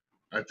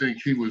 I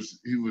think he was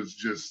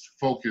just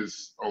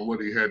focused on what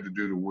he had to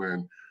do to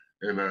win,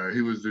 and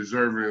he was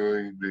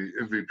deservingly the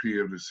MVP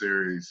of the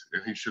series,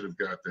 and he should have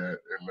got that.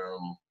 And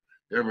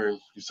I mean,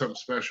 he's something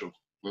special,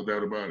 no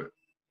doubt about it.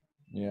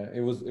 Yeah,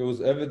 it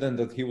was evident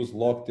that he was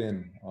locked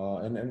in,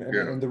 Yeah.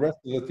 and the rest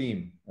of the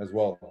team as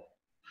well.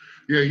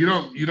 Yeah, you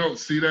don't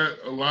see that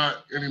a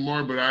lot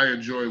anymore, but I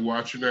enjoy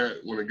watching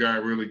that when a guy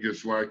really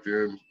gets locked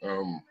in.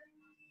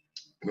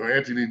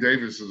 Anthony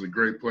Davis is a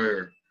great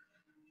player,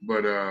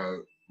 but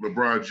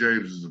LeBron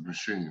James is a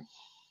machine.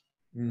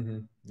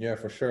 Yeah,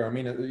 for sure. I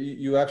mean,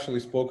 you actually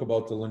spoke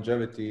about the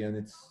longevity, and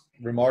it's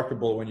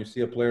remarkable when you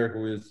see a player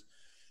who is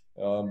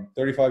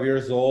 35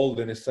 years old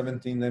in his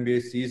 17th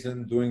NBA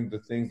season doing the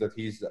things that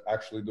he's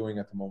actually doing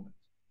at the moment.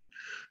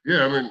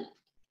 Yeah, I mean,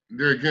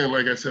 there again,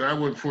 like I said, I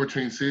went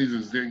 14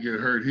 seasons, didn't get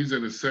hurt. He's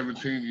in his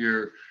 17th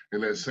year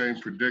in that same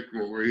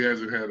predicament where he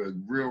hasn't had a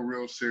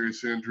real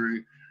serious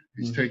injury.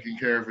 He's taking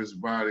care of his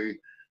body.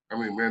 I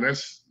mean, man,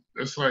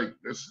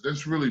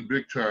 that's really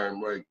big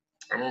time. Like,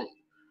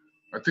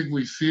 I think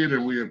we see it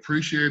and we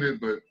appreciate it,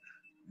 but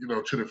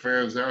to the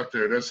fans out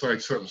there, that's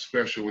like something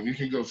special when you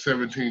can go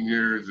 17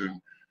 years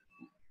and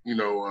you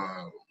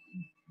know,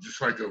 just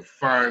like a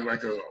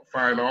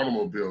fine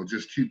automobile,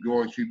 just keep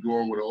going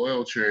with an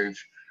oil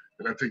change.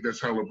 And I think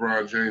that's how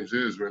LeBron James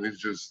is, man. He's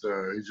just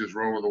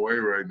rolling away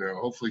right now.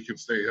 Hopefully, he can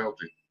stay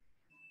healthy.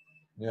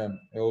 Yeah,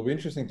 it will be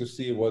interesting to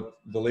see what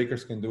the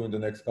Lakers can do in the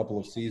next couple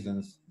of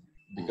seasons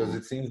because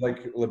it seems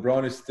like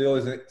LeBron is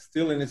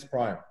still in his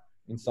prime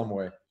in some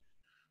way.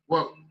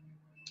 Well,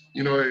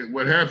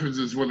 what happens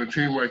is when a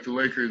team like the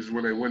Lakers,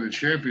 when they win a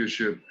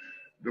championship,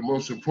 the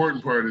most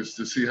important part is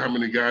to see how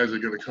many guys are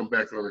going to come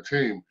back on the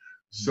team.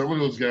 Some of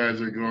those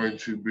guys are going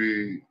to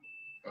be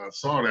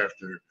sought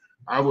after.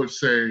 I would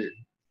say,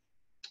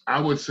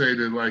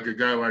 that like a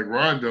guy like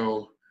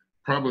Rondo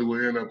probably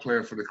will end up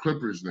playing for the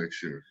Clippers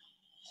next year.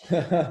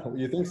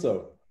 You think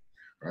so?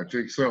 I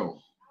think so.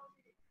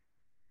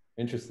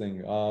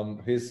 Interesting.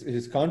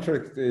 His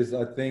contract is,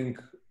 I think,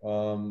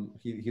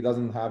 he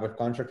doesn't have a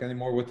contract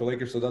anymore with the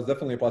Lakers, so that's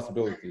definitely a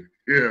possibility.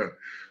 Yeah,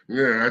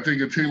 yeah. I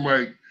think a team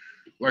like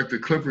the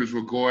Clippers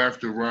will go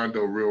after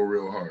Rondo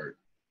real hard.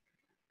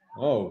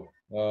 Oh,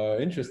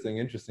 interesting.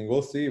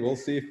 We'll see. We'll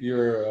see if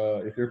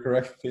you're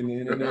correct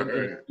in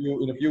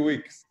a few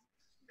weeks.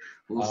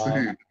 We'll Uh,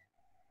 see.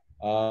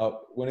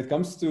 when it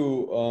comes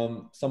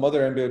to some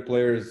other NBA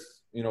players,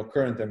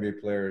 current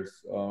NBA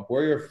players, who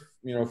are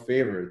your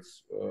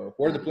favorites?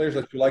 Who are the players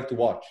that you like to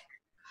watch?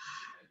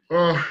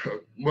 Uh,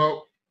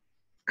 well,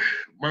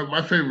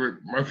 my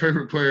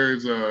favorite player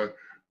is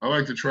I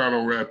like the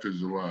Toronto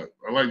Raptors a lot.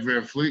 I like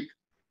Van Fleet.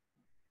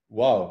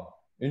 Wow,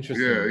 Yeah,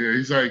 interesting.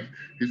 yeah.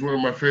 He's one of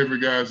my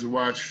favorite guys to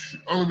watch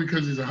only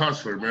because he's a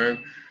hustler,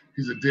 man.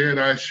 He's a dead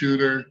eye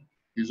shooter.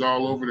 He's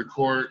all over the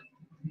court.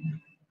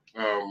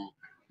 Um,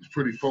 he's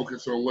pretty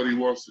focused on what he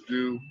wants to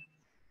do.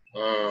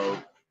 Uh,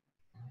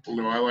 I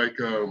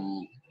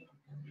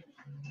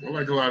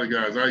like a lot of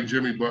guys. I like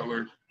Jimmy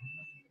Butler.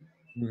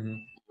 Hmm. You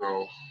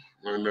know,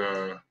 and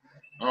I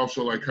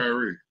also like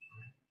Kyrie.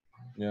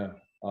 Yeah.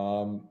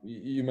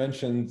 You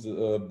mentioned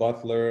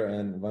Butler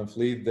and Van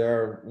Fleet.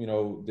 They're,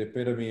 the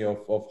epitome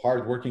of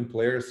hardworking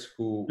players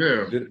who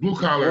Yeah, blue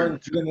collar,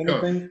 weren't doing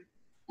tough. anything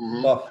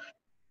Hmm. tough.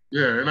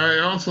 Yeah, and I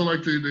also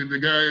like the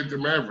guy at the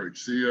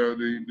Mavericks,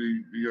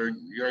 the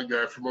young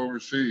guy from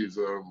overseas.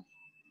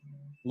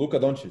 Luka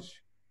Doncic.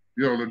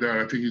 No doubt.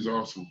 I think he's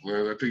awesome,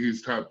 man. I think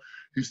he's top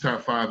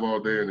five all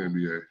day in the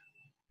NBA.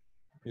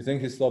 You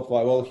think he's top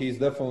five? Well, he's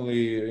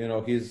definitely,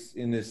 he's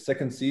in his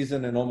second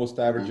season and almost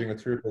Mhm. averaging a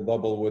triple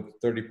double with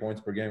 30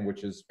 points per game,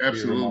 which is pretty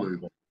Absolutely.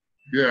 remarkable.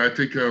 Yeah, I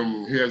think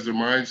he has the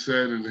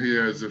mindset and he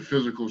has the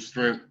physical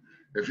strength.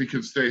 If he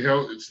can staying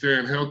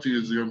healthy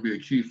is going to be a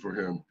key for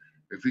him.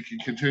 If he can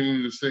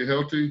continue to stay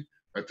healthy,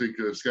 I think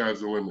the sky's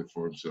the limit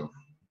for himself.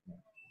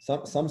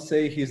 Some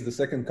say he's the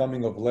second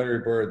coming of Larry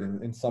Bird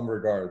in some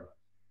regard.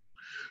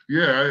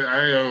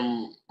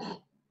 Yeah,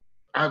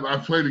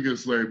 I've played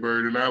against Larry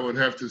Bird, and I would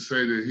have to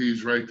say that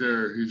he's right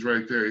there. He's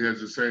right there. He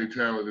has the same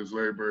talent as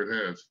Larry Bird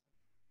has.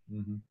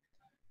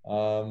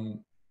 Hmm.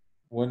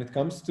 When it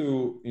comes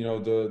to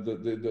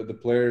the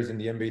players in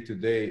the NBA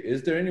today,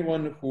 is there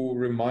anyone who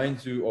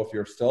reminds you of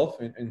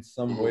yourself in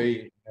some Mhm.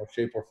 way,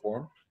 shape, or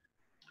form?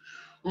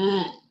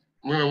 Mm,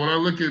 when I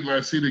look at and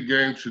I see the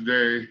game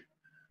today,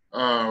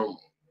 um,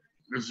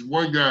 there's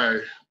one guy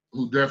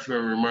who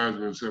definitely reminds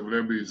me of himself, and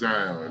that'd be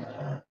Zion.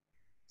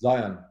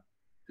 Zion.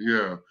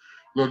 Yeah,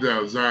 no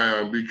doubt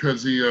Zion,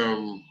 because he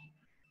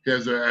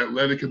has an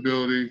athletic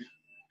ability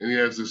and he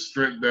has the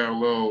strength down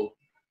low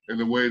and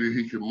the way that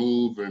he can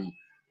move and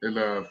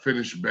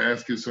finish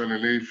baskets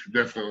underneath.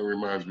 Definitely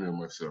reminds me of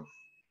myself.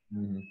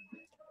 Hmm.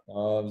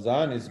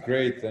 Zion is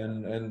great,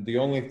 and the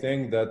only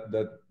thing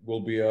that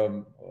will be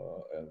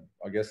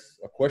I guess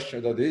a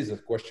question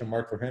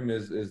mark for him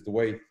is the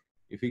weight.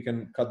 If he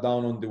can cut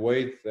down on the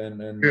weight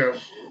and Yeah,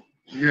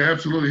 yeah,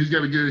 absolutely. He's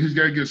got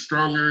to get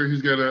stronger.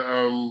 He's got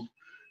to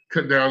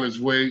cut down his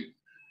weight,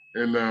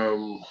 and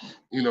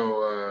he's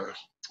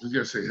got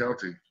to stay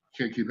healthy.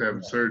 Can't keep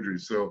having surgery.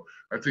 So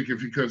I think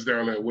if he cuts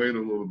down that weight a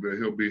little bit,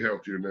 he'll be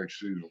healthier next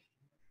season.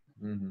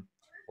 hmm.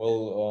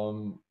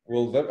 Well,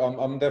 Well,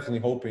 I'm definitely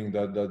hoping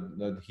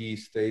that he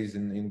stays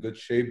in good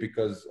shape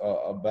because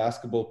a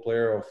basketball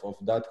player of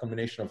that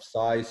combination of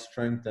size,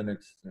 strength, and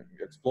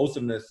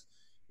explosiveness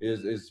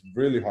is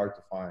really hard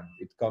to find.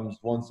 It comes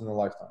once in a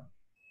lifetime.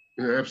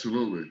 Yeah,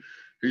 absolutely.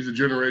 He's a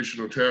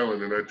generational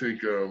talent, and I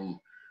think,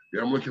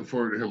 yeah, I'm looking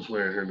forward to him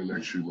playing here in the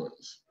next few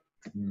months.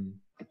 Mm.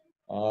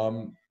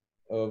 Um,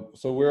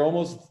 so we're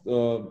almost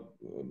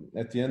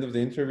at the end of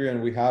the interview,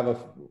 and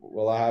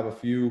I have a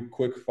few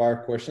quick fire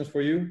questions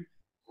for you.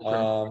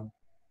 Okay.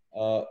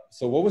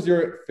 So what was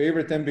your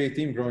favorite NBA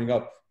team growing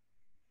up?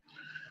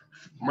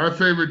 My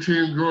favorite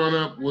team growing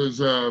up was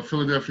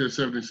Philadelphia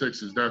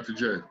 76ers, Dr.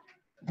 J.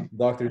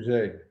 Dr.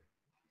 J.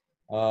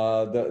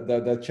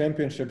 The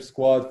championship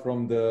squad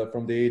from the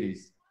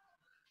 80s.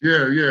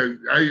 Yeah, yeah.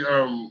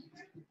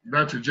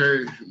 Dr.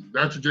 J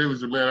was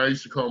the man. I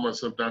used to call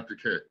myself Dr.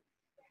 K.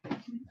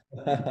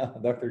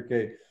 Dr.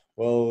 K.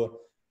 Well,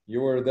 you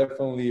were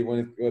definitely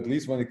at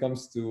least when it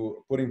comes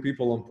to putting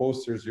people on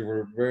posters, you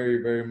were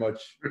very, very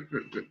much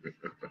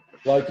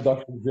like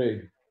Dr.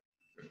 J.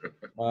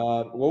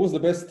 What was the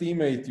best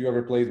teammate you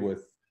ever played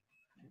with?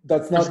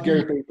 That's not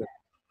Gary Payton.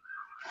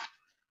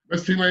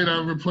 Best teammate I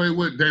ever played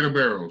with, Dana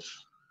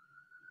Barros.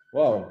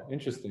 Wow,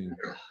 interesting.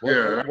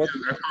 Yeah,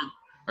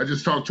 I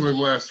just talked to him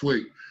last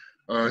week.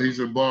 He's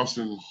in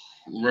Boston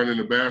running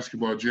a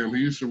basketball gym.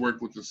 He used to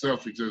work with the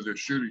Celtics as their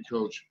shooting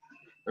coach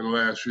in the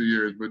last few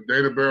years. But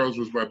Dana Barros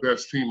was my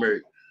best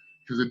teammate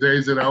because the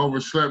days that I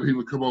overslept, he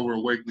would come over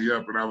and wake me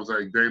up, and I was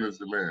like, Dana's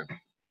the man.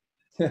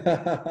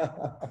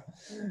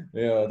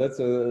 Yeah,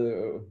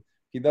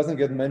 he doesn't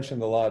get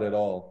mentioned a lot at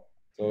all.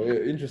 So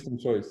interesting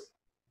choice.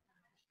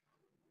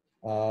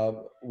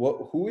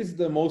 Who is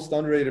the most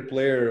underrated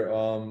player,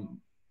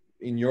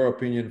 in your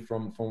opinion,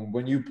 from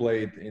when you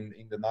played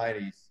in the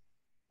 90s,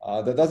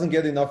 that doesn't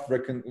get enough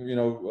recognition?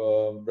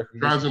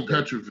 Drazen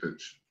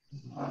Petrovic.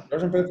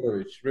 Drazen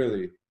Petrovic,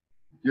 really?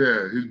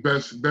 Yeah, he's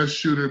best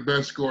shooter,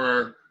 best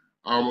scorer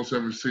I almost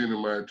ever seen in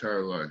my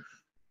entire life.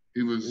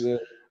 He was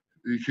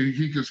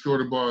he could score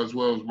the ball as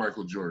well as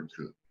Michael Jordan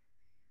could.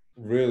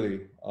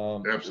 Really?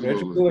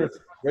 Absolutely.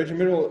 Reggie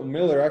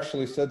Miller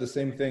actually said the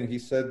same thing. He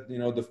said,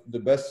 the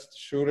best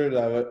shooter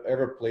that I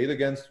ever played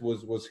against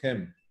was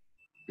him.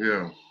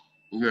 Yeah,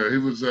 yeah, he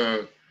was.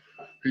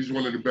 He's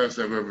one of the best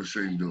I've ever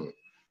seen do it.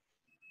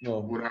 No,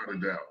 without a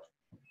doubt.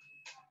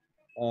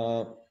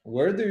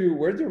 Where do you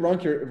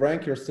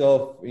rank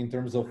yourself in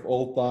terms of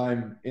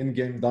all-time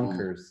in-game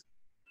dunkers?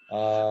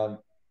 Are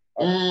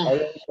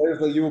there players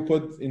that you would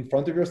put in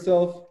front of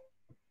yourself?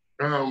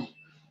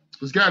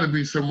 There's got to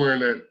be somewhere in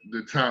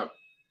the top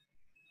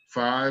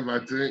 5, I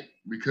think,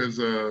 because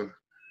the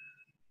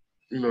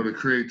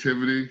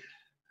creativity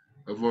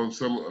on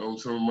some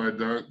of my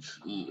dunks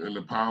and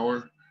the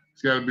power.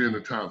 It's got to be in the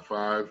top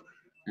 5.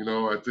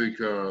 I think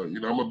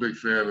I'm a big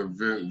fan of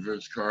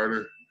Vince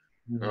Carter.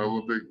 Mm-hmm. I'm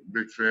a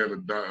big fan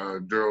of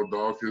Daryl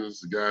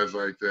Dawkins, guys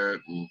like that,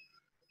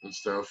 and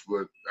stuff.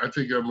 But I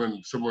think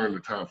I'm somewhere in the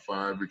top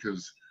 5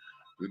 because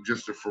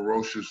just the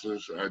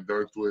ferociousness I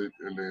dunked with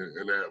and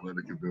the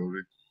athletic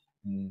ability.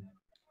 Mm.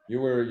 You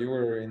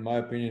were, in my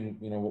opinion,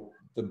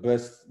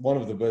 one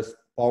of the best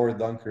power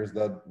dunkers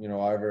that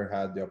I ever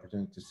had the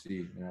opportunity to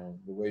see.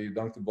 The way you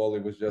dunked the ball,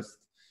 it was just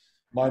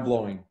mind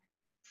blowing.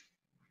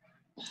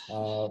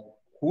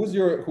 Who's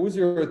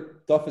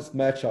your toughest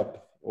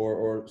matchup,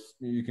 or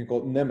you can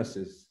call it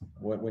nemesis,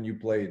 when you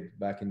played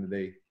back in the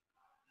day?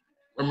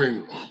 I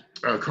mean,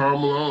 Karl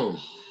Malone.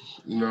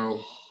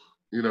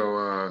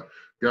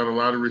 Got a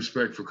lot of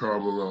respect for Karl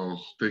Malone.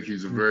 Think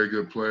he's a very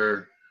good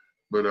player,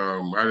 but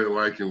I didn't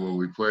like him when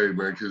we played,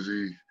 man, because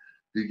he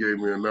gave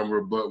me a number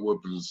of butt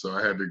whoopings, so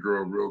I had to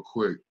grow up real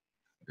quick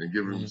and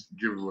give him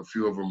a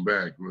few of them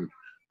back. But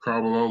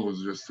Karl Malone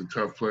was just a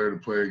tough player to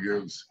play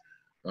against.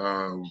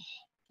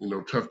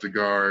 Tough to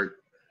guard,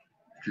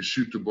 could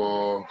shoot the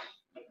ball,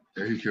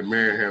 and he can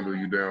manhandle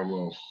you down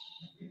low.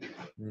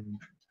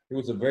 He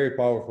was a very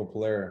powerful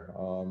player,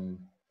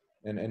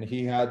 and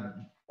he had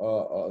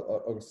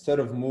a set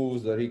of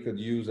moves that he could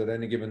use at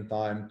any given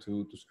time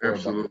to score.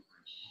 Absolutely.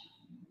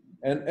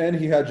 And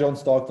he had John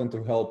Stockton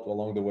to help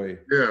along the way.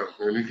 Yeah,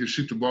 and he could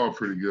shoot the ball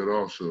pretty good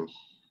also.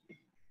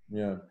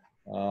 Yeah.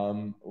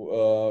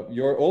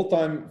 Your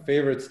all-time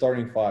favorite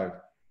starting 5?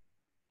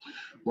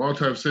 My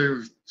all-time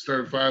favorite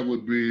starting 5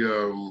 would be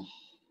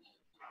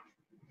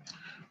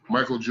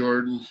Michael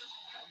Jordan,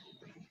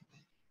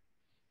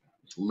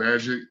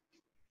 Magic,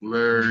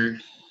 Larry,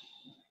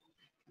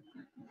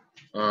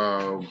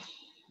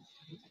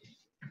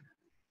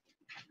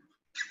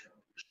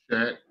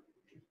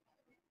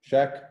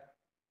 Shaq,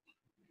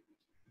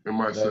 and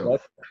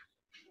myself,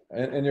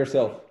 and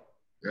yourself.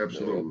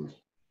 Absolutely.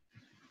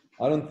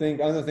 I don't think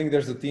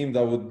there's a team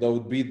that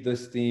would beat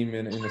this team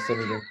in a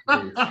 7-game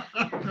series.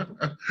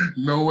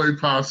 No way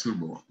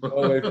possible.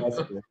 No way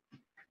possible.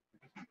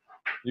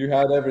 You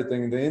had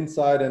everything, the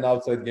inside and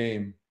outside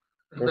game.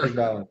 Perfect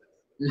balance.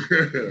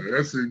 Yeah,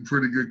 that's a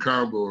pretty good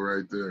combo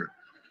right there.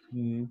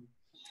 Mm-hmm.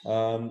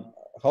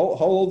 How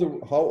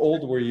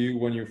old were you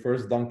when you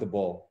first dunked the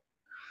ball?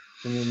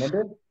 Can you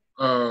remember?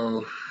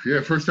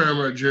 Yeah, first time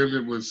I gymmed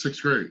it was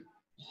sixth grade.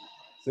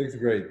 Sixth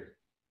grade.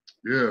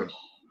 Yeah.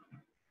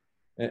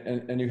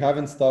 And you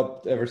haven't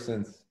stopped ever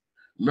since.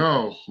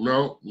 No,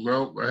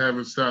 I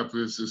haven't stopped.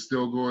 It's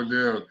still going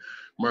down.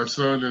 My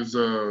son is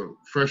a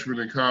freshman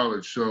in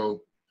college,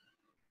 so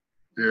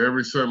yeah,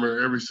 every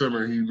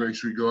summer he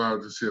makes me go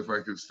out to see if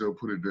I can still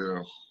put it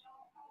down.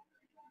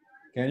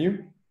 Can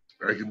you?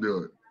 I can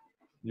do it.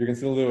 You can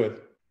still do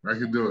it. I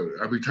can do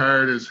it. I'll be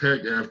tired as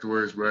heck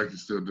afterwards, but I can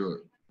still do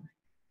it.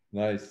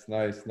 Nice.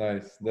 That's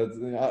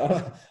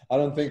I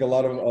don't think a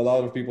lot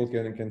of people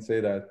can say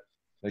that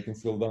they can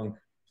still dunk.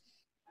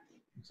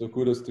 So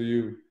kudos to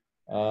you.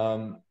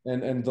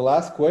 And the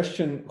last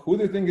question: who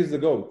do you think is the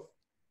GOAT?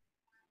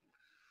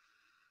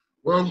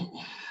 Well,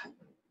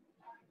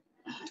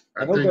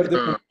 I I know there think are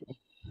different.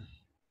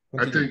 I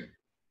Continue. think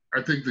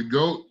I think the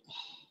GOAT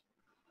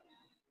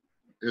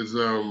is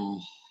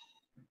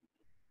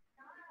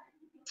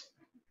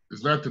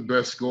not the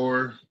best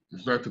scorer.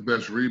 It's not the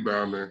best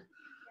rebounder.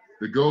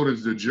 The GOAT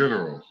is the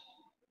general.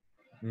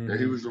 And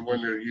he was the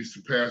one that used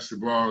to pass the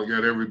ball and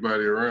got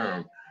everybody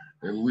around.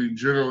 And we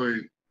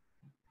generally,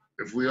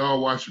 if we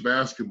all watch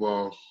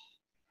basketball,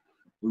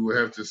 we would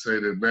have to say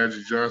that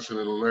Magic Johnson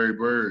and Larry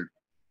Bird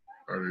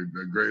are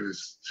the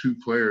greatest two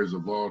players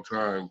of all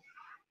time.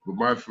 But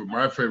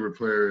my favorite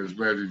player is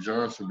Magic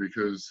Johnson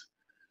because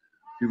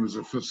he was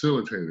a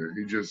facilitator.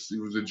 He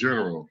was a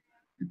general.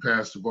 He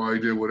passed the ball. He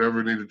did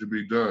whatever needed to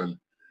be done.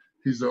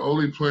 He's the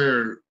only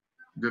player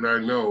that I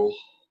know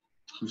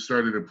who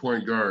started at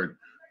point guard,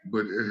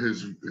 but in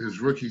his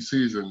rookie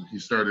season, he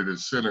started at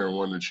center and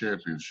won the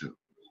championship.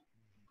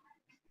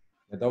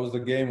 That was the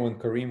game when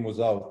Kareem was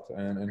out,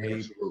 and he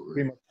Absolutely.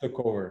 pretty much took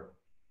over.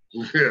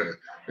 Yeah,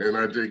 and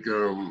I think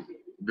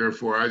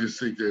therefore I just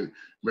think that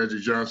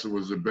Magic Johnson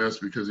was the best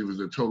because he was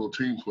a total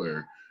team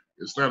player.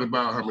 It's not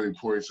about how many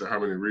points or how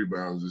many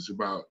rebounds. It's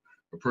about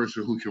a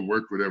person who can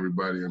work with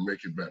everybody and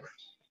make it better.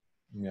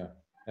 Yeah,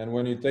 and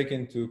when you take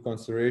into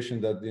consideration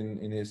that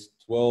in his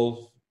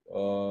 12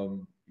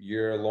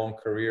 year-long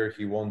career,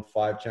 he won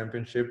 5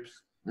 championships.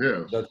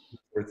 Yeah, That's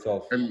for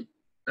itself. and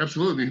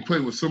absolutely, he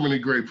played with so many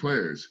great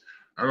players.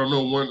 I don't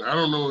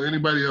know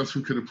anybody else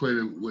who could have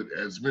played with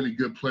as many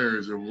good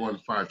players and won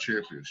 5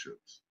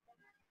 championships.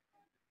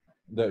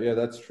 Yeah,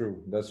 that's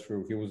true. That's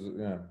true.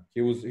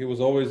 He was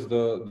always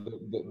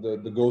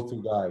the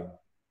go-to guy.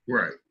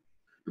 Right.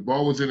 The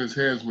ball was in his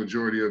hands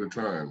majority of the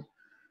time,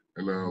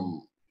 and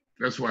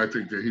that's why I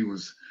think that he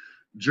was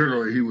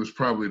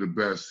probably the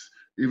best.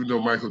 Even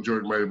though Michael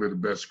Jordan might have been the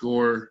best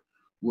scorer,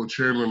 Will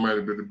Chamberlain might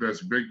have been the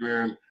best big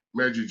man,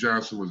 Magic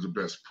Johnson was the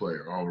best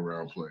player,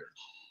 all-around player.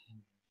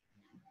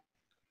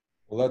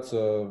 Well, that's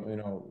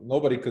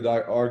nobody could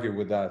argue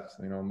with that.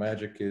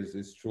 Magic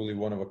is truly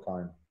one of a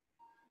kind.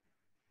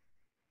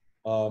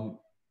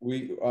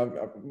 We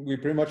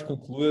pretty much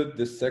concluded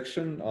this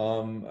section,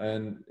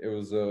 and it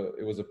was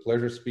a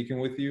pleasure speaking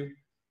with you.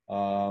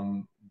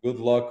 Good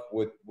luck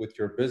with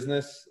your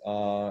business,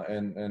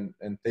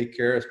 and take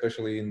care,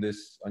 especially in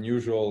this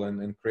unusual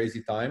and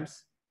crazy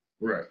times.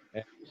 Right.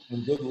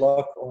 And good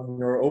luck on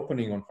your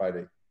opening on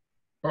Friday.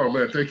 Oh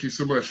man, thank you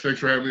so much. Thanks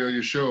for having me on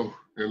your show,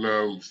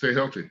 and stay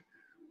healthy.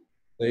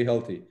 Stay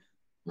healthy.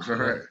 All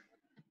right.